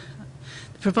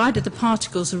 provided the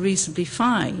particles are reasonably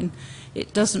fine,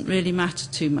 it doesn't really matter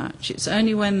too much. It's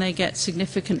only when they get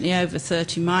significantly over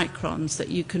 30 microns that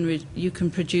you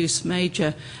can produce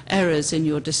major errors in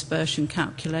your dispersion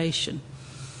calculation.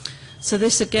 So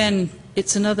this, again,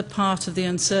 it's another part of the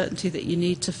uncertainty that you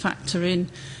need to factor in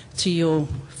to your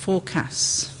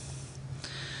forecasts.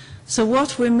 So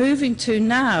what we're moving to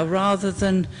now, rather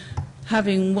than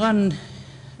having one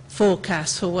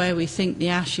forecast for where we think the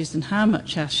ash is and how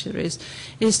much ash there is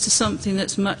to something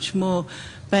that's much more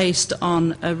based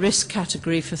on a risk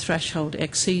category for threshold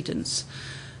exceedance.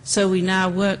 So we now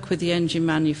work with the engine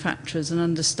manufacturers and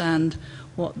understand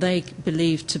what they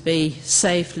believe to be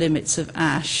safe limits of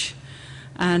ash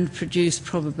and produce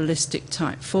probabilistic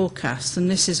type forecasts. And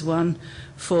this is one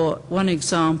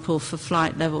example for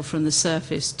flight level from the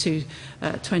surface to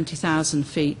 20,000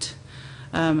 feet.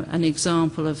 An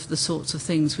example of the sorts of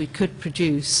things we could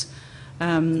produce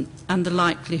and the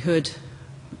likelihood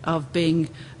of being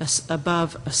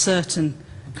above a certain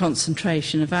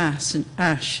concentration of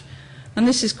ash. And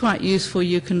this is quite useful.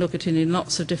 You can look at it in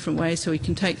lots of different ways. So we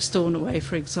can take Stornoway,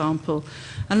 for example,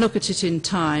 and look at it in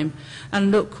time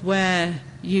and look where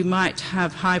you might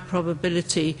have high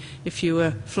probability, if you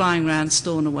were flying around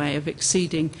Stornoway, of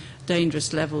exceeding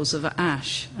dangerous levels of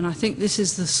ash. And I think this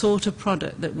is the sort of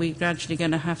product that we're gradually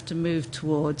going to have to move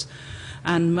towards,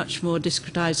 and much more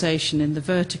discretization in the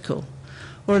vertical.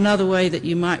 Or another way that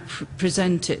you might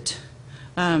present it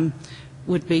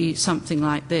would be something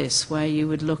like this, where you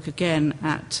would look again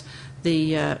at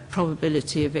the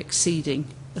probability of exceeding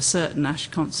a certain ash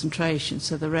concentration.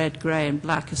 So the red, grey and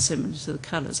black are similar to the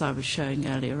colours I was showing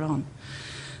earlier on.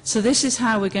 So this is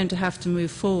how we're going to have to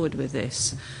move forward with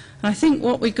this. And I think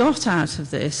what we got out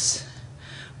of this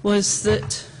was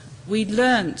that we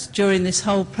learnt during this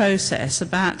whole process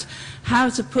about how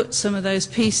to put some of those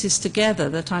pieces together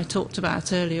that I talked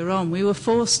about earlier on. We were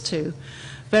forced to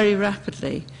very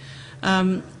rapidly.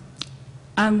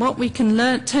 And what we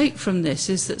can take from this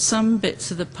is that some bits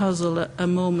of the puzzle are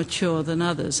more mature than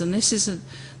others. And this is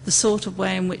the sort of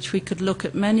way in which we could look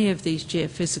at many of these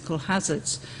geophysical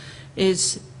hazards,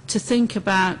 is to think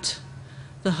about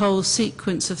the whole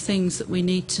sequence of things that we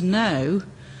need to know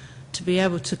to be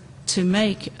able to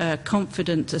make a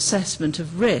confident assessment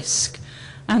of risk,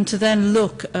 and to then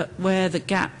look at where the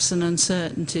gaps and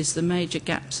uncertainties, the major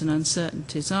gaps and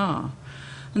uncertainties are.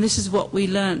 And this is what we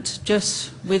learnt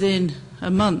just within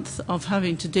a month of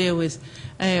having to deal with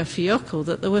Geophysics,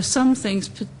 that there were some things,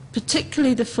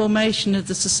 particularly the formation of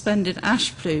the suspended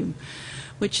ash plume,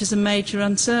 which is a major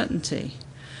uncertainty.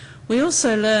 We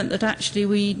also learnt that actually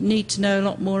we need to know a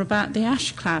lot more about the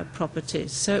ash cloud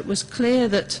properties. So it was clear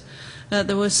that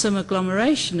there was some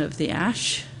agglomeration of the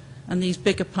ash, and these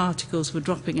bigger particles were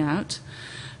dropping out,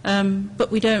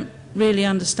 but we don't really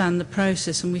understand the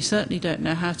process, and we certainly don't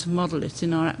know how to model it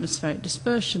in our atmospheric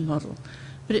dispersion model.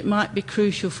 But it might be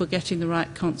crucial for getting the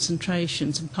right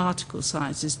concentrations and particle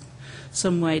sizes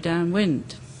some way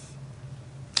downwind.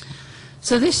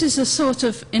 So this is a sort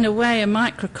of, in a way, a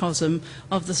microcosm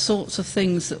of the sorts of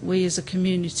things that we as a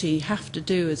community have to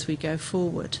do as we go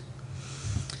forward.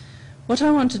 What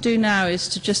I want to do now is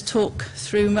to just talk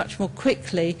through much more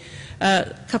quickly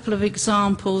a couple of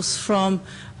examples from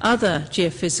other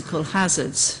geophysical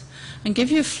hazards and give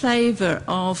you a flavour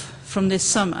of, from this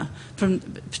summer,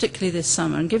 particularly this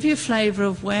summer, and give you a flavour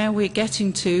of where we're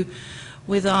getting to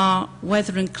with our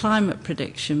weather and climate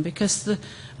prediction, because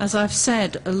as I've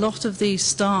said, a lot of these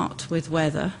start with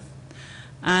weather,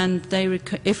 and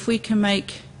if we can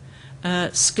make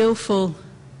skillful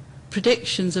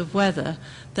predictions of weather,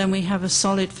 then we have a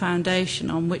solid foundation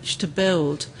on which to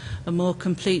build a more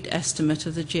complete estimate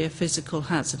of the geophysical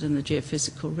hazard and the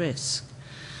geophysical risk.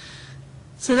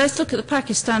 So let's look at the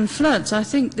Pakistan floods. I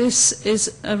think this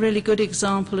is a really good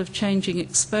example of changing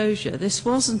exposure. This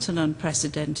wasn't an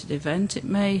unprecedented event.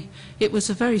 It was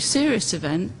a very serious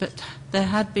event, but there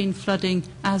had been flooding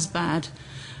as bad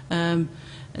in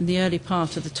the early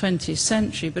part of the 20th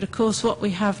century. But of course what we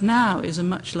have now is a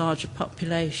much larger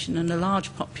population, and a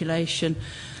large population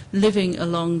living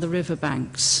along the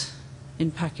riverbanks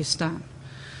in Pakistan.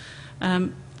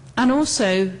 And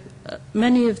also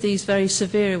many of these very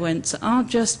severe events are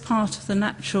just part of the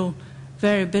natural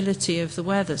variability of the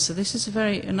weather. So this is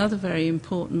another very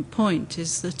important point,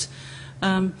 is that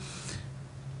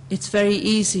it's very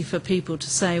easy for people to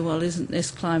say, well, isn't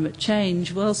this climate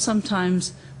change? Well,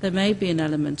 sometimes there may be an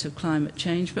element of climate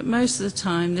change, but most of the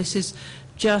time this is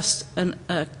just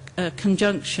a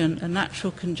conjunction, a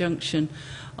natural conjunction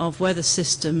of weather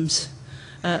systems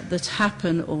that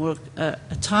happen, or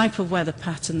a type of weather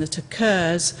pattern that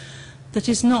occurs that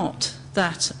is not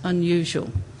that unusual.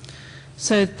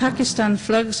 So Pakistan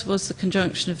floods was the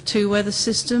conjunction of two weather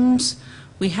systems.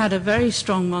 We had a very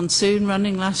strong monsoon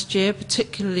running last year,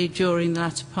 particularly during the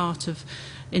latter part of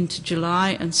into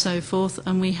July and so forth,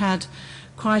 and we had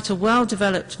quite a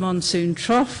well-developed monsoon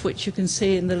trough, which you can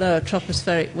see in the lower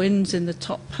tropospheric winds in the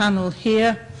top panel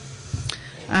here.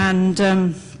 And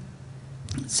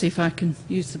let's see if I can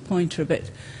use the pointer a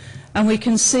bit. And we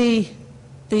can see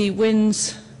the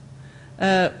winds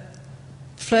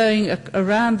flowing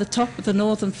around the top of the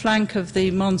northern flank of the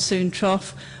monsoon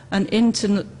trough and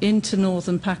into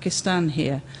northern Pakistan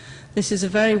here. This is a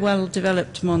very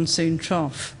well-developed monsoon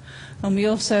trough. And we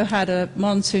also had a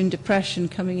monsoon depression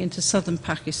coming into southern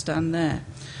Pakistan there.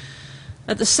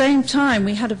 At the same time,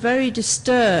 we had a very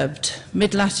disturbed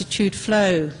mid-latitude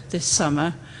flow this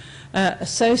summer,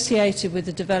 associated with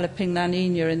the developing La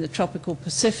Nina in the tropical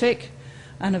Pacific,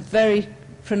 and a very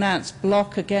pronounced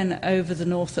block again over the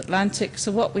North Atlantic.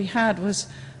 So what we had was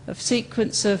a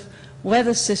sequence of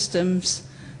weather systems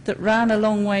that ran a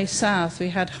long way south. We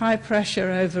had high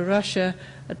pressure over Russia,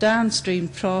 a downstream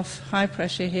trough, high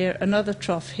pressure here, another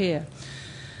trough here.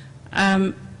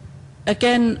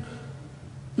 Again,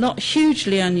 not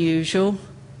hugely unusual,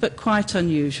 but quite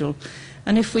unusual.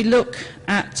 And if we look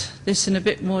at this in a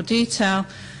bit more detail,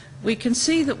 we can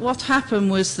see that what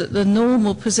happened was that the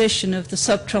normal position of the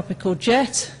subtropical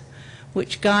jet,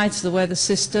 which guides the weather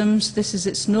systems, this is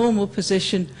its normal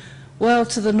position well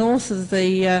to the north of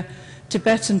the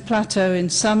Tibetan Plateau in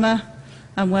summer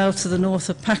and well to the north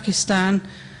of Pakistan,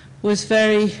 was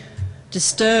very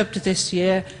disturbed this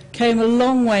year, came a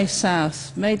long way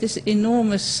south, made this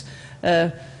enormous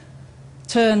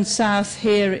turn south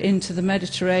here into the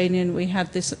Mediterranean. We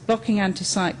had this blocking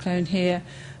anticyclone here,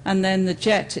 and then the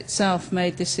jet itself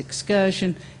made this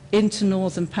excursion into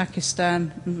northern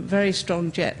Pakistan, a very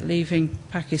strong jet leaving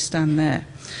Pakistan there.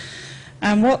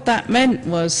 And what that meant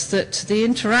was that the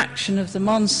interaction of the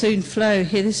monsoon flow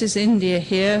here, this is India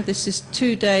here, this is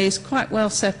 2 days, quite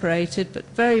well separated, but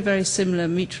very, very similar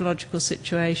meteorological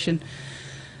situation.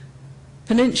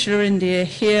 Peninsular India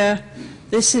here,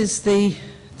 this is the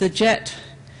jet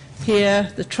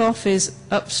here, the trough is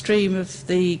upstream of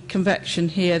the convection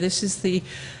here. This is the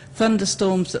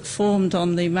thunderstorms that formed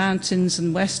on the mountains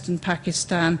in western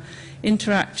Pakistan,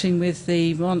 interacting with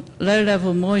the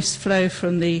low-level moist flow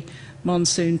from the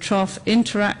monsoon trough,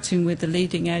 interacting with the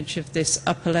leading edge of this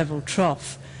upper-level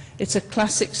trough. It's a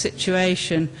classic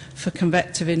situation for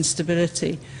convective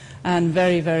instability and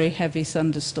very, very heavy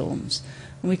thunderstorms.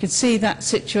 And we can see that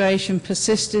situation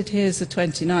persisted. Here's the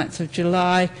 29th of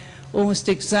July, almost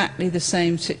exactly the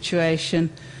same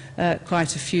situation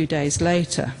quite a few days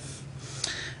later.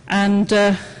 And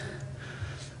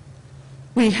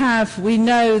we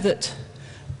know that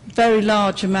very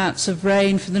large amounts of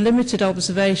rain, from the limited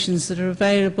observations that are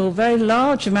available, very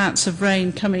large amounts of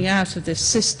rain coming out of this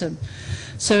system.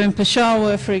 So in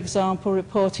Peshawar, for example,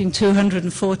 reporting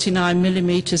 249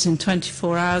 millimetres in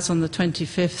 24 hours on the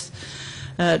 25th,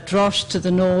 Drosh to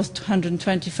the north,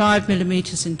 125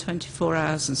 millimetres in 24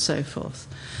 hours, and so forth.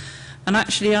 And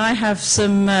actually I have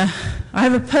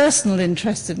a personal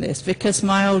interest in this, because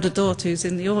my older daughter, who's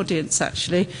in the audience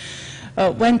actually,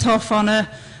 went off on a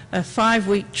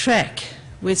 5-week trek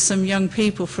with some young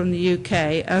people from the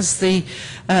UK as the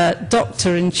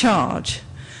doctor in charge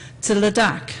to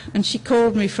Ladakh. And she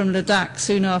called me from Ladakh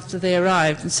soon after they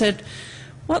arrived and said,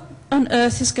 "What on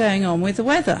earth is going on with the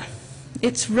weather?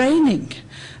 It's raining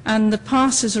and the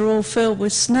passes are all filled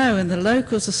with snow, and the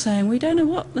locals are saying, we don't know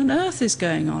what on earth is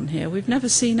going on here. We've never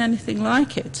seen anything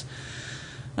like it."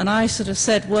 And I sort of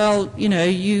said, well, you know,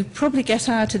 you probably get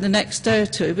out in the next day or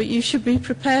two, but you should be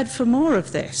prepared for more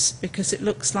of this, because it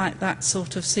looks like that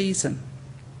sort of season.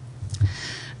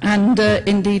 And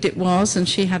indeed it was, and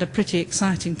she had a pretty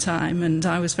exciting time, and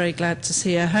I was very glad to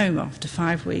see her home after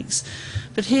 5 weeks.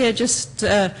 But here just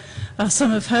are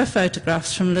some of her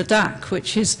photographs from Ladakh,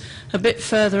 which is a bit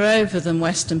further over than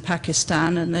western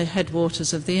Pakistan and the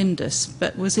headwaters of the Indus,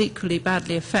 but was equally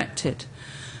badly affected.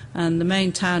 And the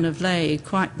main town of Leh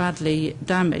quite badly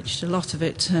damaged, a lot of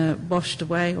it washed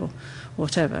away or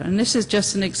whatever. And this is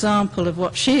just an example of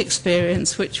what she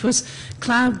experienced, which was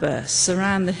cloudbursts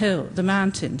around the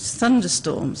mountains,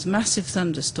 thunderstorms, massive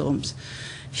thunderstorms,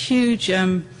 huge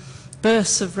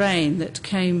bursts of rain that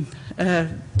came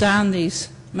down these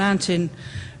mountain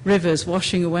rivers,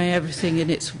 washing away everything in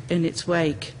its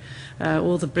wake,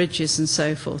 all the bridges and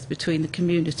so forth between the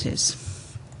communities.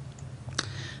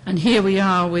 And here we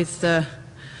are with,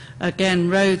 again,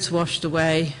 roads washed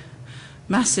away,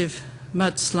 massive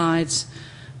mudslides,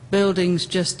 buildings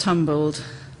just tumbled,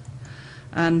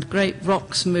 and great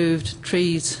rocks moved,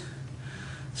 trees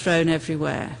thrown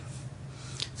everywhere.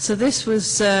 So this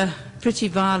was a pretty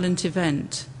violent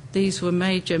event. These were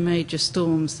major, major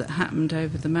storms that happened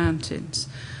over the mountains.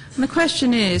 And the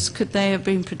question is, could they have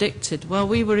been predicted? Well,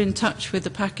 we were in touch with the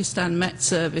Pakistan Met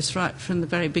Service right from the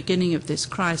very beginning of this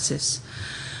crisis,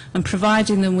 and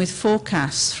providing them with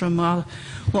forecasts from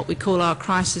what we call our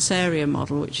crisis area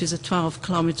model, which is a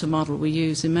 12-kilometre model we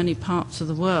use in many parts of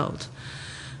the world.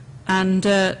 And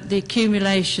the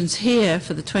accumulations here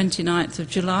for the 29th of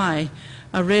July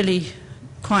are really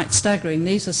quite staggering.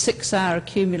 These are 6-hour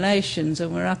accumulations,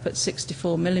 and we're up at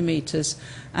 64 millimetres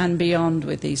and beyond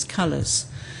with these colours.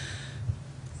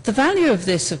 The value of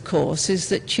this, of course, is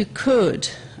that you could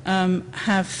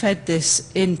have fed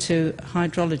this into a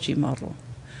hydrology model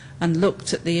and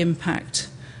looked at the impact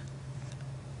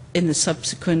in the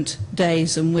subsequent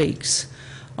days and weeks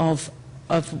of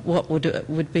what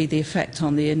would be the effect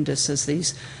on the Indus as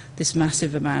this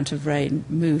massive amount of rain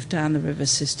moved down the river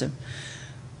system.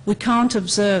 We can't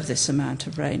observe this amount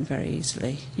of rain very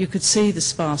easily. You could see the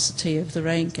sparsity of the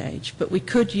rain gauge, but we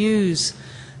could use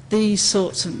this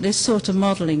sort of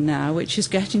modelling now, which is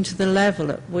getting to the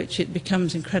level at which it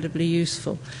becomes incredibly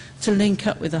useful to link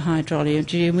up with the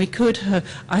hydrology. And we could,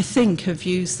 I think, have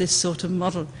used this sort of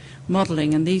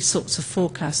modelling and these sorts of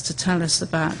forecasts to tell us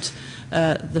about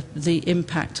the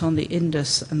impact on the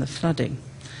Indus and the flooding.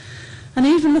 And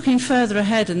even looking further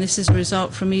ahead, and this is a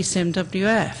result from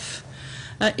ECMWF,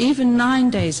 even 9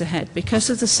 days ahead, because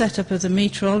of the setup of the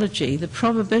meteorology, the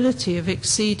probability of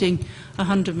exceeding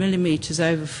 100 millimetres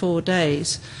over 4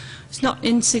 days is not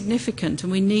insignificant,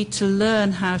 and we need to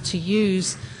learn how to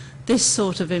use this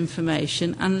sort of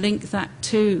information and link that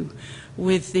too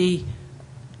with the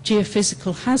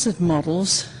geophysical hazard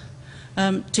models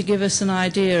to give us an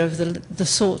idea of the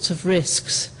sorts of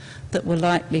risks that were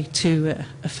likely to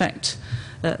affect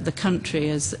the country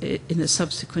in the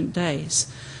subsequent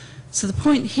days. So the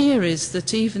point here is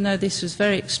that even though this was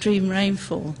very extreme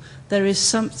rainfall, there is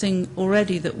something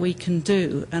already that we can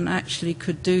do and actually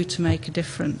could do to make a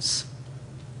difference.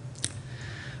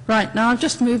 Right, now I'll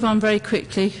just move on very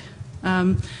quickly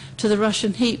to the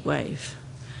Russian heat wave,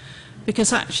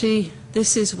 because actually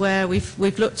this is where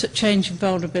we've looked at changing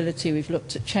vulnerability, we've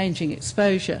looked at changing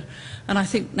exposure, and I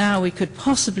think now we could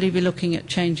possibly be looking at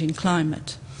changing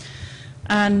climate.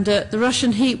 And the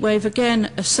Russian heat wave, again,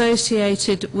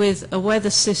 associated with a weather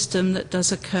system that does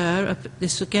occur.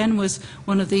 This, again, was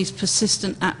one of these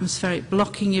persistent atmospheric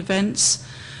blocking events.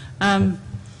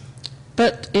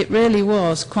 But it really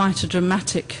was quite a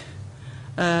dramatic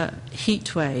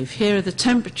heat wave. Here are the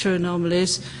temperature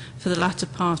anomalies for the latter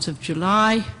part of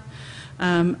July,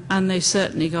 and they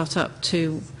certainly got up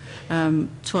to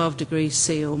 12 degrees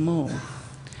C or more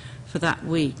for that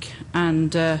week.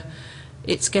 And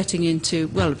it's getting into,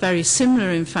 well, very similar,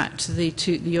 in fact, to the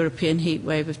European heat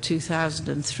wave of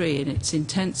 2003 in its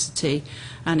intensity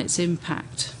and its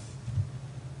impact.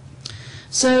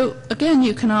 So again,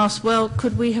 you can ask, well,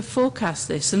 could we have forecast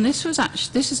this? And this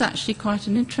is actually quite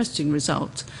an interesting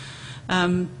result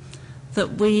that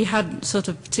we hadn't sort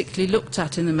of particularly looked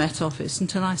at in the Met Office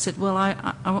until I said, well,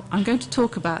 I'm going to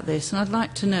talk about this, and I'd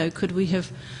like to know, could we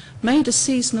have made a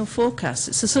seasonal forecast?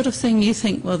 It's the sort of thing you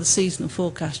think, well, the seasonal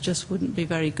forecast just wouldn't be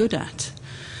very good at.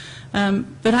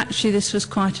 But actually, this was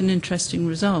quite an interesting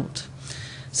result.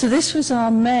 So this was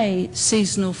our May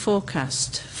seasonal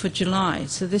forecast for July.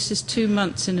 So this is 2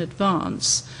 months in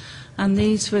advance. And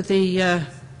these were the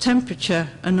temperature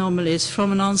anomalies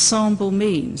from an ensemble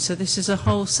mean. So this is a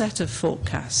whole set of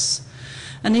forecasts.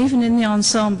 And even in the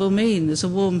ensemble mean, there's a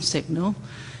warm signal.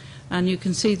 And you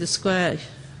can see the square,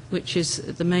 which is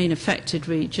the main affected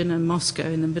region, and Moscow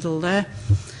in the middle there.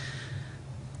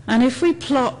 And if we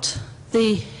plot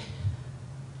the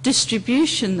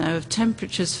distribution, though, of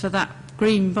temperatures for that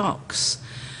green box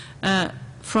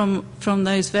from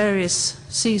those various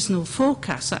seasonal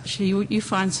forecasts, actually you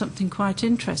find something quite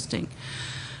interesting.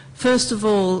 First of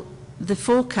all, the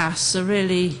forecasts are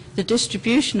really, the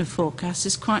distribution of forecasts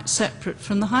is quite separate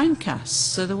from the hindcasts.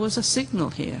 So there was a signal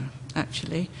here,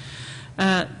 actually,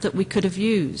 that we could have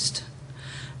used.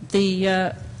 We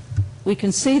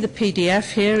can see the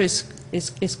PDF here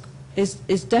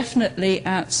is definitely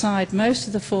outside. Most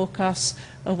of the forecasts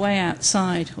are way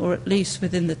outside, or at least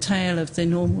within the tail of the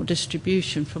normal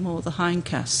distribution from all the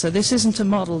hindcasts. So this isn't a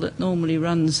model that normally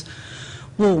runs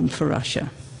warm for Russia.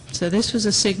 So this was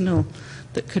a signal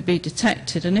that could be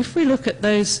detected. And if we look at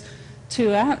those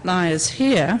two outliers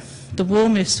here, the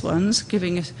warmest ones,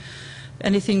 giving us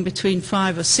anything between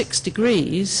 5 or 6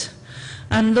 degrees,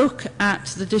 and look at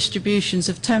the distributions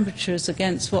of temperatures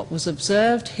against what was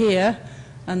observed here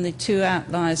and the two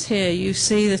outliers here, you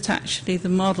see that actually the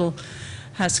model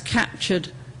has captured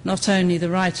not only the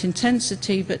right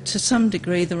intensity, but to some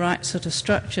degree the right sort of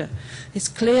structure. It's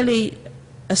clearly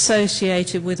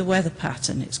associated with a weather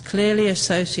pattern. It's clearly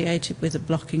associated with a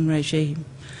blocking regime.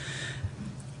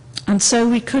 And so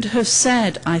we could have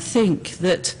said, I think,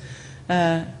 that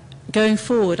going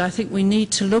forward, I think we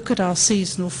need to look at our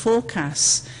seasonal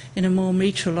forecasts in a more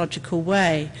meteorological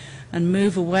way and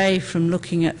move away from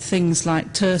looking at things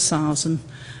like terciles and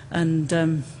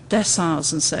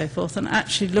deciles and so forth, and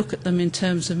actually look at them in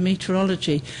terms of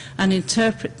meteorology and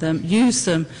interpret them, use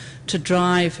them to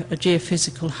drive a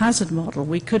geophysical hazard model.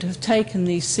 We could have taken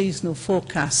these seasonal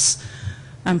forecasts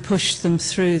and pushed them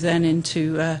through then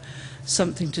into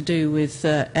something to do with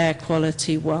air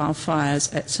quality,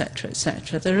 wildfires, etc.,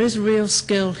 etc. There is real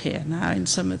skill here now in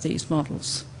some of these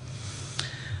models.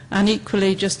 And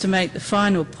equally, just to make the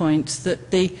final point,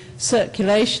 that the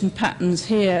circulation patterns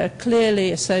here are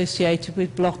clearly associated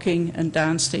with blocking and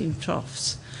downstream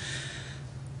troughs.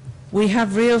 We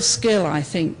have real skill, I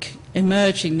think,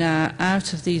 emerging now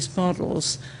out of these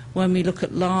models when we look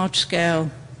at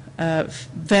large-scale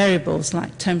variables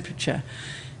like temperature.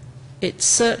 It's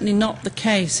certainly not the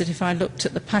case that if I looked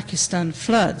at the Pakistan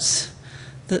floods,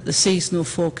 that the seasonal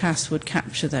forecast would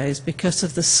capture those because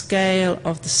of the scale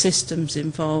of the systems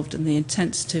involved and the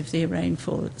intensity of the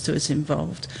rainfall that was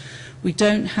involved. We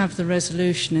don't have the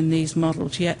resolution in these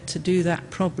models yet to do that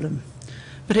problem,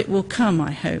 but it will come,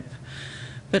 I hope.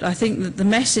 But I think that the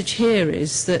message here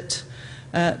is that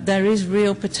there is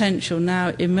real potential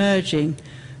now emerging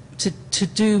to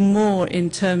do more in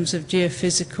terms of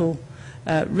geophysical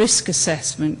risk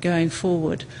assessment going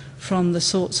forward from the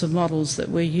sorts of models that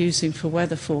we're using for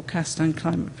weather forecast and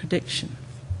climate prediction.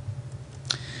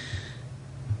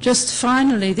 Just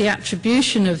finally, the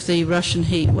attribution of the Russian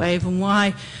heat wave and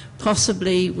why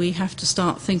possibly we have to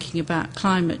start thinking about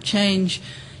climate change.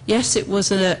 Yes, it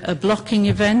was a blocking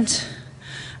event,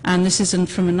 and this is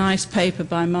from a nice paper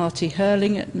by Marty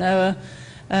Hurling at NOAA,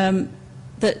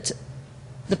 that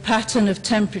the pattern of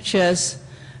temperatures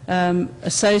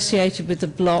associated with the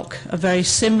block are very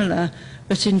similar,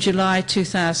 but in July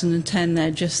 2010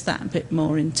 they're just that bit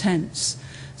more intense.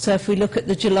 So if we look at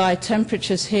the July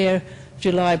temperatures here,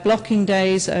 July blocking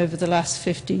days over the last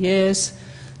 50 years,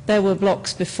 there were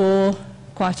blocks before,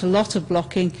 quite a lot of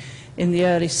blocking in the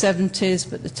early 70s,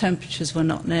 but the temperatures were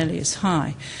not nearly as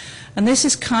high. And this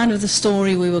is kind of the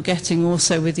story we were getting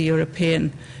also with the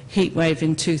European heat wave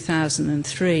in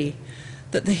 2003,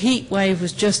 that the heat wave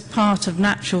was just part of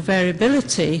natural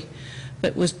variability,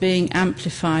 that was being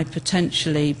amplified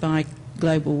potentially by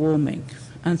global warming.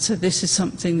 And so this is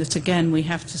something that, again, we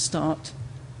have to start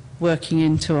working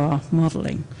into our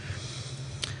modelling.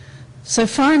 So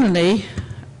finally,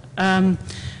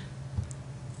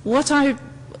 what I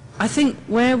think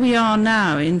where we are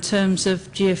now in terms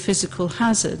of geophysical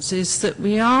hazards is that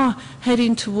we are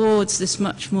heading towards this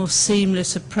much more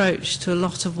seamless approach to a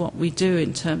lot of what we do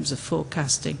in terms of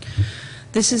forecasting.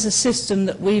 This is a system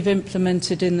that we've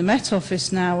implemented in the Met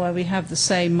Office now, where we have the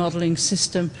same modelling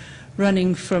system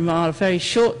running from our very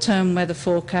short-term weather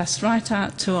forecast right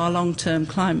out to our long-term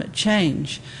climate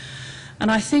change.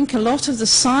 And I think a lot of the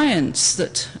science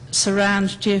that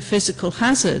surrounds geophysical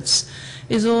hazards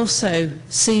is also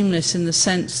seamless in the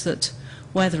sense that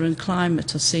weather and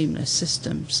climate are seamless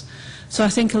systems. So I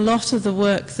think a lot of the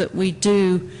work that we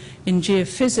do in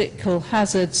geophysical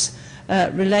hazards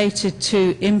related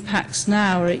to impacts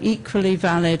now are equally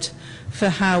valid for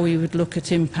how we would look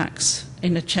at impacts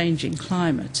in a changing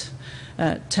climate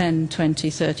 10, 20,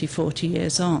 30, 40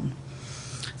 years on.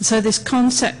 So this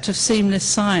concept of seamless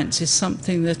science is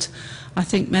something that I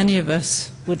think many of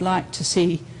us would like to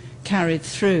see carried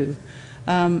through.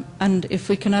 And if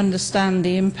we can understand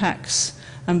the impacts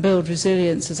and build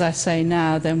resilience, as I say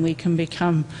now, then we can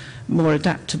become more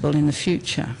adaptable in the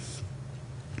future.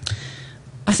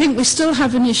 I think we still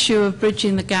have an issue of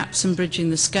bridging the gaps and bridging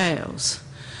the scales.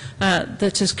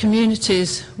 That as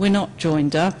communities we're not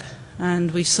joined up,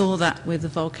 and we saw that with the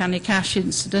volcanic ash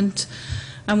incident,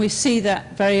 and we see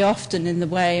that very often in the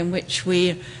way in which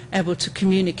we're able to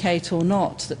communicate or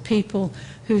not, that people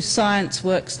whose science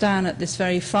works down at this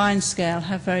very fine scale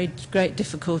have very great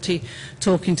difficulty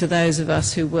talking to those of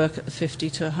us who work at the 50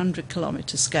 to 100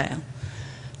 kilometre scale.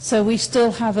 So we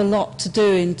still have a lot to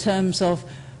do in terms of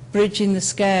bridging the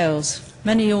scales,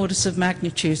 many orders of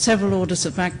magnitude, several orders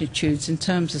of magnitudes in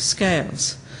terms of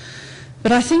scales.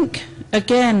 But I think,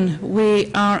 again,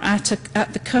 we are at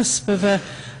the cusp of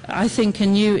I think a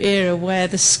new era where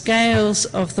the scales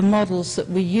of the models that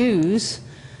we use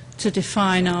to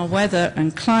define our weather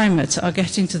and climate are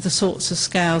getting to the sorts of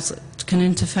scales that can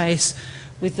interface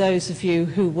with those of you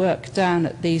who work down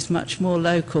at these much more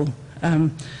local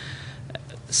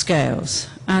scales.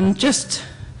 And just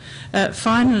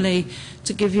finally,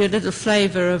 to give you a little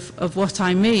flavour of what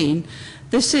I mean,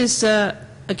 this is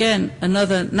again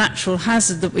another natural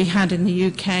hazard that we had in the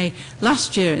UK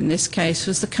last year in this case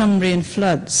was the Cumbrian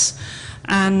floods.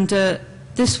 And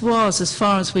this was, as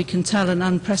far as we can tell, an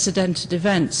unprecedented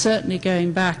event, certainly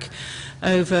going back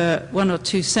over 1 or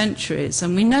 2 centuries.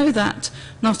 And we know that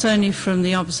not only from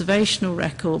the observational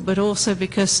record, but also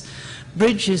because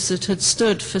bridges that had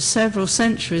stood for several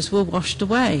centuries were washed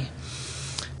away.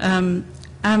 And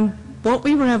what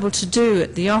we were able to do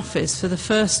at the office for the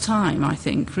first time, I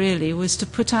think, really, was to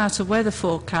put out a weather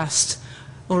forecast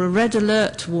or a red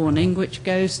alert warning, which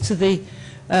goes to the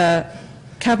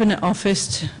Cabinet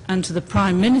Office and to the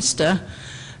Prime Minister.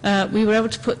 We were able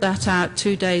to put that out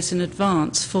 2 days in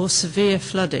advance for severe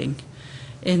flooding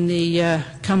in the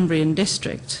Cumbrian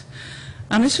district.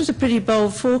 And this was a pretty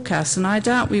bold forecast, and I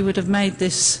doubt we would have made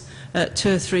this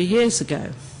 2 or 3 years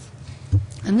ago.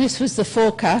 And this was the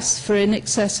forecast for in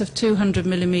excess of 200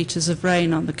 millimetres of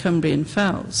rain on the Cumbrian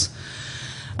fells.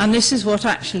 And this is what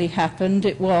actually happened.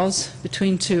 It was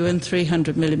between 200 and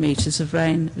 300 millimetres of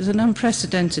rain. It was an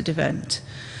unprecedented event.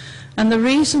 And the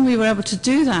reason we were able to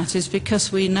do that is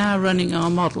because we're now running our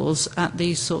models at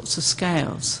these sorts of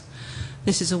scales.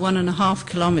 This is a 1.5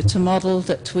 kilometre model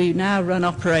that we now run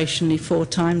operationally 4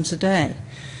 times a day.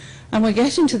 And we're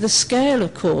getting to the scale,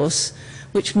 of course,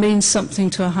 which means something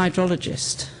to a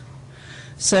hydrologist.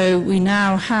 So we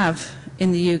now have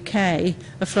in the UK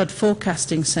a flood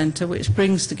forecasting centre which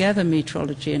brings together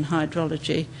meteorology and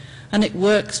hydrology, and it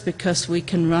works because we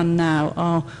can run now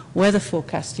our weather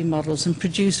forecasting models and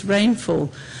produce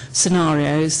rainfall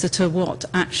scenarios that are what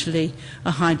actually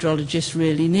a hydrologist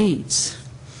really needs.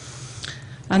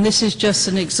 And this is just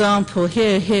an example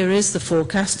here. Here is the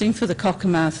forecasting for the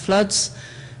Cockermouth floods.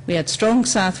 We had strong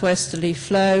southwesterly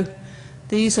flow.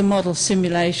 These are model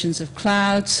simulations of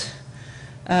clouds,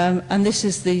 and this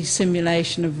is the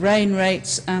simulation of rain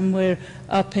rates, and we're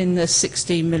up in the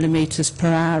 16 millimetres per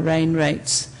hour rain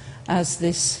rates as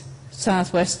this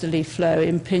southwesterly flow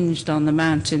impinged on the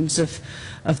mountains of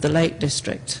the Lake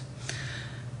District.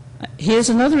 Here's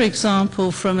another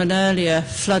example from an earlier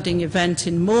flooding event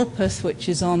in Morpeth, which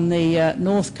is on the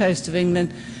north coast of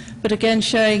England, but again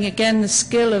showing again the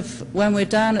skill of when we're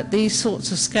down at these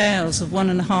sorts of scales of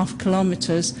 1.5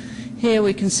 kilometres. Here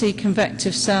we can see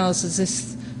convective cells as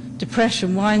this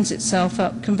depression winds itself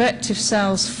up, convective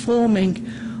cells forming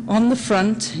on the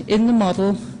front in the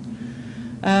model,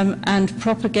 and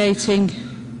propagating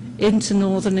into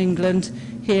northern England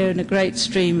here in a great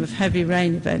stream of heavy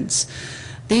rain events.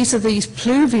 These are these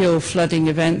pluvial flooding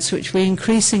events which we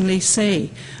increasingly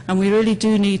see, and we really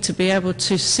do need to be able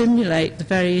to simulate the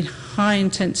very high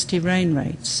intensity rain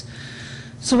rates.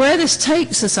 So where this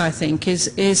takes us, I think,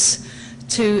 is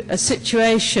to a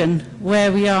situation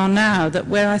where we are now,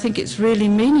 where I think it's really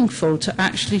meaningful to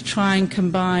actually try and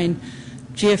combine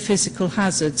geophysical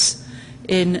hazards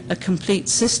in a complete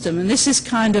system. And this is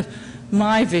kind of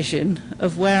my vision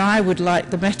of where I would like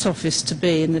the Met Office to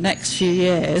be in the next few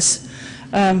years,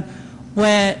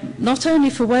 where not only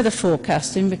for weather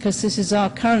forecasting, because this is our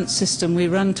current system, we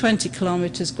run 20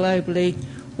 kilometres globally,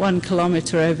 1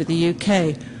 kilometre over the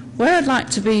UK, where I'd like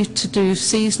to be to do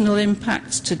seasonal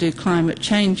impacts, to do climate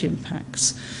change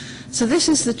impacts. So this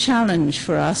is the challenge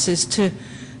for us, is to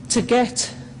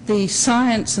get the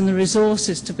science and the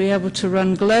resources to be able to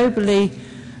run globally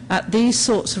at these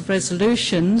sorts of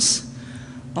resolutions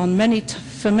on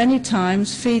for many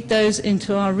times, feed those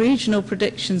into our regional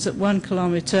predictions at 1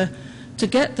 kilometre to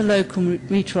get the local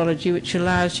meteorology, which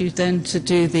allows you then to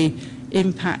do the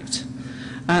impact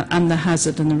and the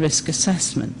hazard and the risk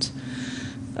assessment.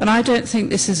 And I don't think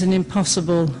this is an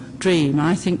impossible dream.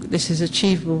 I think this is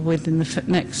achievable within the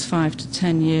next 5 to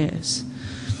 10 years.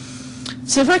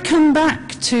 So if I come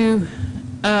back to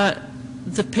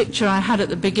the picture I had at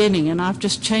the beginning, and I've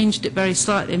just changed it very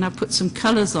slightly and I've put some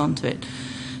colours onto it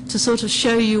to sort of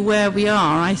show you where we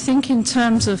are. I think in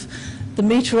terms of the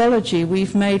meteorology,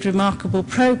 we've made remarkable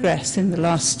progress in the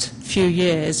last few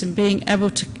years in being able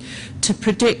to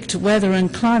predict weather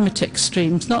and climate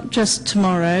extremes, not just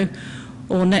tomorrow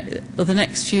or the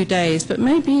next few days, but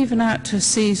maybe even out to a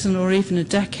season or even a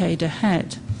decade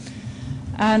ahead.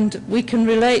 And we can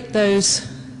relate those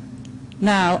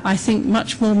now, I think,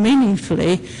 much more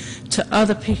meaningfully to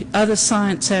other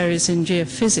science areas in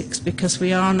geophysics, because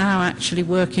we are now actually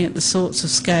working at the sorts of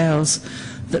scales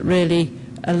that really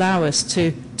allow us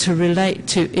to relate,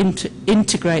 to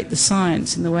integrate the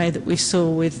science in the way that we saw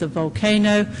with the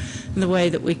volcano and the way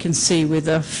that we can see with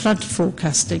a flood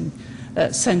forecasting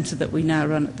centre that we now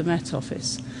run at the Met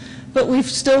Office. But we've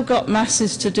still got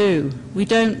masses to do. We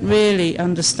don't really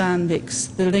understand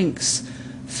the links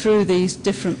through these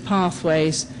different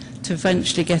pathways to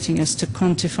eventually getting us to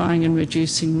quantifying and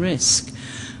reducing risk.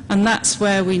 And that's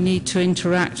where we need to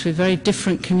interact with very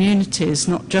different communities,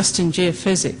 not just in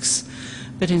geophysics,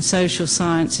 but in social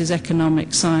sciences,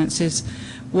 economic sciences,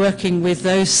 working with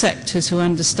those sectors who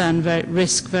understand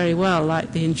risk very well,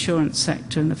 like the insurance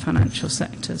sector and the financial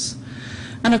sectors.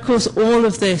 And of course, all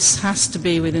of this has to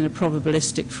be within a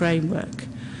probabilistic framework.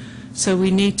 So we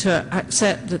need to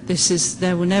accept that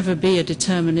there will never be a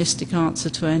deterministic answer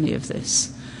to any of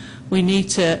this. We need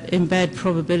to embed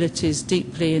probabilities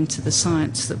deeply into the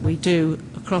science that we do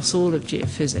across all of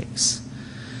geophysics.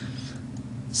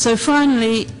 So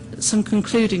finally, some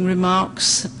concluding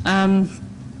remarks.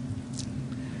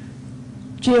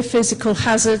 Geophysical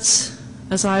hazards,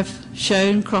 as I've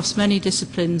shown, cross many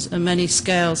disciplines and many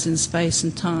scales in space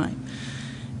and time.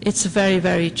 It's a very,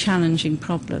 very challenging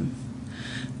problem.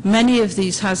 Many of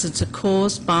these hazards are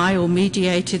caused by or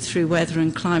mediated through weather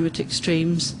and climate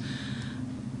extremes,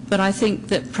 but I think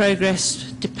that progress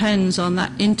depends on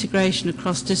that integration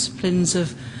across disciplines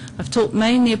of, I've talked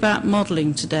mainly about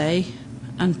modelling today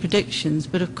and predictions,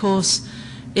 but of course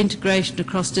integration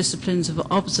across disciplines of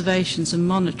observations and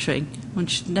monitoring. One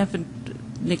should never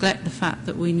neglect the fact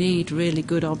that we need really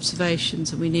good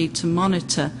observations and we need to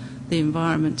monitor the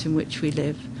environment in which we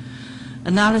live.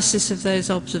 Analysis of those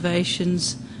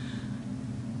observations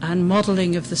and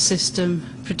modelling of the system,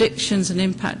 predictions and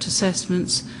impact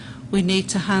assessments, we need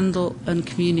to handle and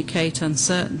communicate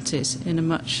uncertainties in a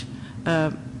much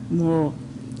more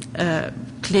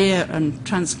clear and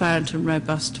transparent and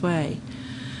robust way.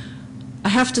 I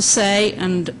have to say,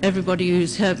 and everybody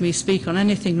who's heard me speak on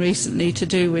anything recently to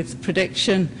do with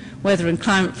prediction, weather and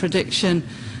climate prediction,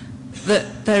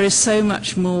 that there is so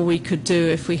much more we could do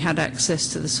if we had access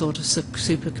to the sort of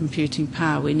supercomputing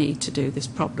power we need to do this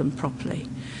problem properly.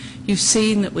 You've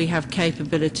seen that we have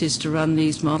capabilities to run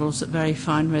these models at very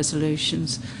fine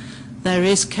resolutions. There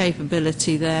is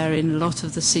capability there in a lot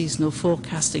of the seasonal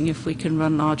forecasting if we can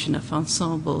run large enough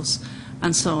ensembles,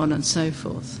 and so on and so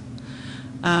forth.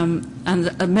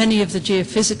 And many of the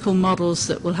geophysical models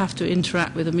that will have to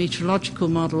interact with the meteorological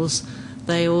models,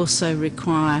 they also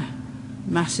require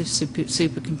massive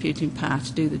supercomputing power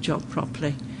to do the job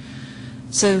properly.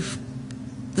 So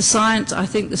the science, I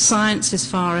think the science is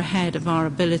far ahead of our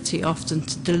ability often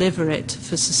to deliver it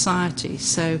for society.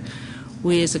 So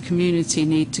we as a community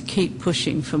need to keep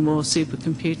pushing for more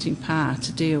supercomputing power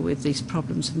to deal with these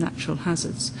problems of natural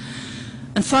hazards.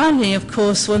 And finally, of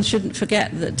course, one shouldn't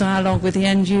forget that dialogue with the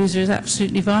end user is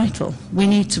absolutely vital. We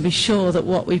need to be sure that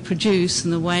what we produce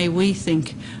and the way we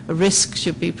think a risk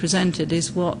should be presented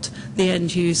is what the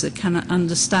end user can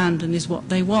understand and is what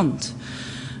they want.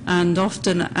 And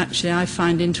often, actually, I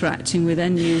find interacting with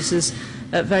end users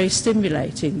very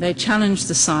stimulating. They challenge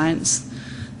the science,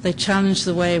 they challenge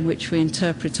the way in which we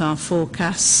interpret our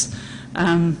forecasts,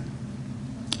 and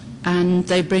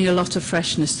they bring a lot of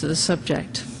freshness to the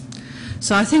subject.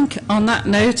 So I think on that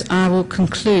note I will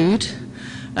conclude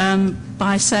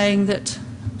by saying that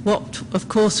what of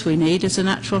course we need is a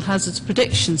natural hazards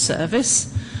prediction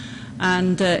service,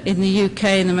 and in the UK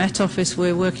in the Met Office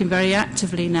we're working very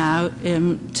actively now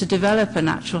to develop a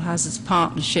natural hazards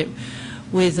partnership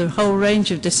with a whole range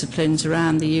of disciplines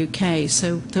around the UK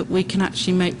so that we can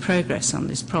actually make progress on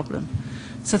this problem.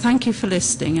 So thank you for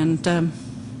listening, and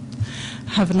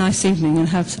have a nice evening and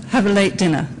have a late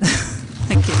dinner.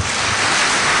 Thank you.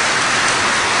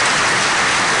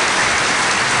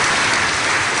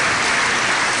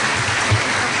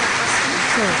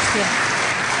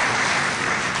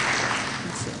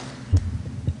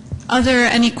 Are there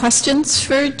any questions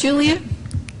for Julia?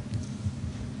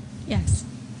 Yes.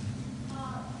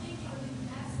 Thank you for the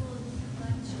excellent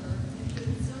lecture. Thank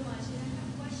you so much. And I have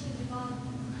a question about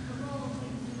the role of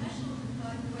international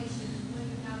collaboration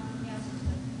when you have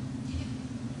hazards. Did you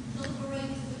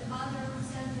collaborate with other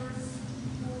centers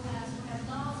who have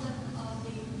thousands of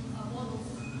the models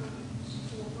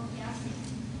for forecasting?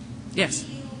 Yes.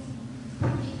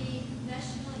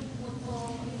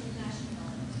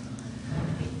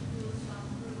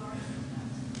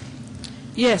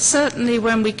 Yes, certainly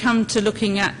when we come to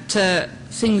looking at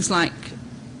things like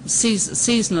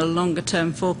seasonal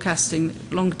longer-term forecasting,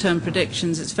 longer-term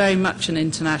predictions, it's very much an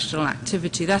international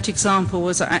activity. That example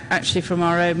was actually from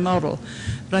our own model,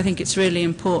 but I think it's really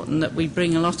important that we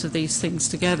bring a lot of these things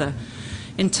together.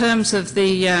 In terms of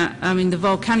the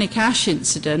volcanic ash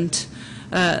incident,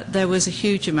 there was a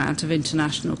huge amount of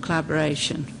international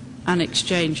collaboration and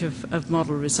exchange of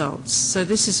model results. So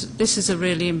this is a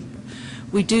really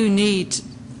we do need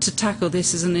to tackle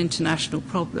this as an international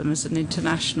problem, as an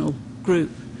international group.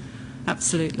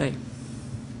 Absolutely.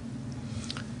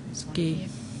 Guy. You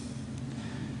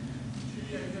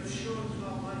have shown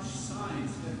how much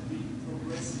science has been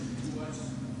progressing towards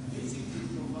basically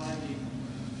providing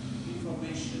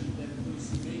information that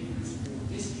policymakers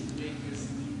or decision makers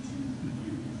need to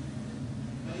review.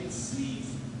 But it seems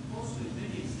also in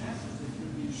many examples that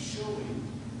you've been showing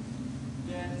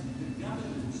that the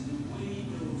governments, the way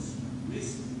those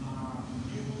risks are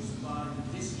used by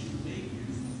the decision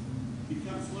makers,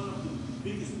 becomes one of the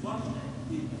biggest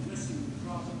bottlenecks in addressing the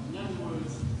problem. In other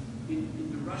words, in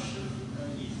the Russian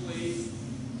heat wave,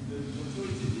 the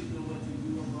authorities didn't know what to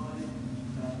do about it.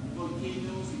 The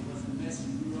volcanoes, it was a mess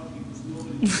in Europe because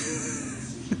nobody could make a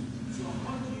decision. So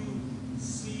how do you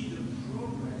see the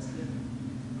progress that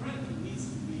currently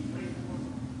needs to be very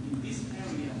important in this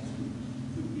area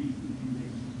to be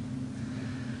made?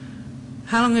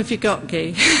 How long have you got,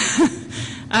 Guy?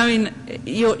 I mean,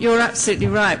 you're absolutely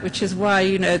right, which is why,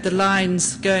 you know, the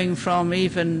lines going from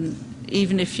even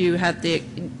if you had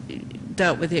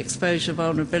dealt with the exposure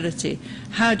vulnerability,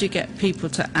 how do you get people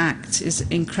to act is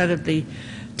incredibly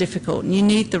difficult, and you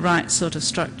need the right sort of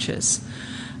structures,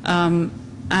 and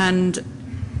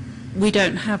we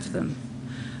don't have them.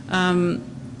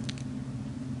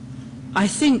 I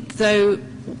think, though,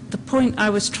 the point I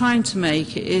was trying to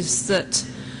make is that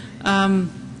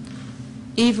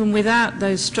even without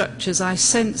those structures, I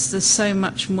sense there's so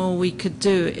much more we could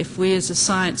do if we as a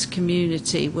science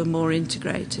community were more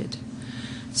integrated.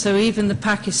 So even the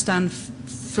Pakistan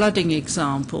flooding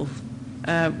example,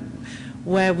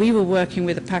 where we were working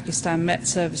with the Pakistan Met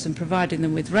Service and providing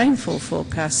them with rainfall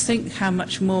forecasts, think how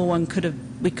much more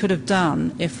we could have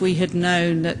done if we had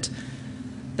known that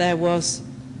there was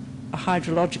a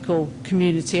hydrological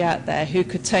community out there who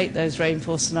could take those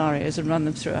rainfall scenarios and run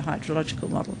them through a hydrological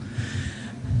model.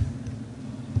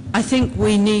 I think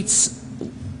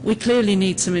we clearly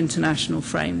need some international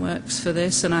frameworks for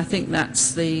this, and I think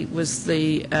that's was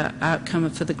the outcome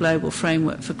for the Global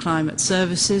Framework for Climate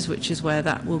Services, which is where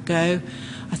that will go.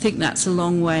 I think that's a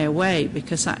long way away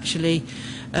because actually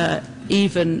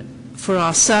even for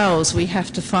ourselves we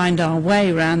have to find our way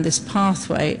around this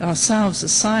pathway ourselves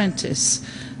as scientists.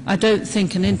 I don't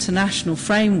think an international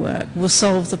framework will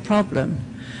solve the problem.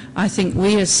 I think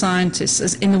we as scientists,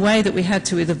 as in the way that we had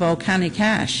to with the volcanic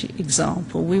ash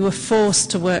example, we were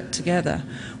forced to work together.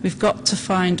 We've got to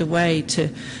find a way to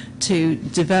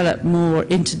develop more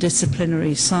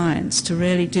interdisciplinary science, to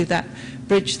really do that,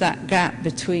 bridge that gap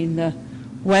between the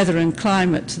weather and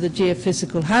climate to the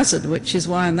geophysical hazard, which is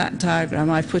why in that diagram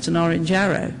I put an orange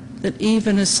arrow, that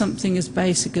even as something as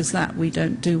basic as that we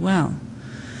don't do well.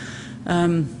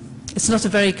 It's not a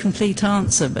very complete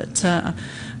answer, but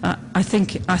I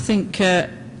think a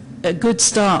good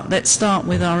start, let's start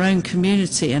with our own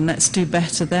community and let's do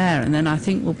better there, and then I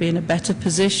think we'll be in a better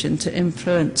position to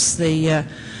influence the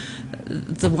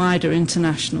wider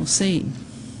international scene.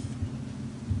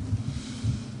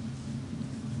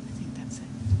 I think that's it.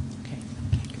 Okay,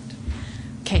 good.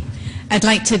 Okay. I'd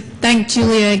like to thank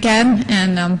Julia again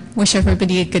and wish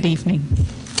everybody a good evening.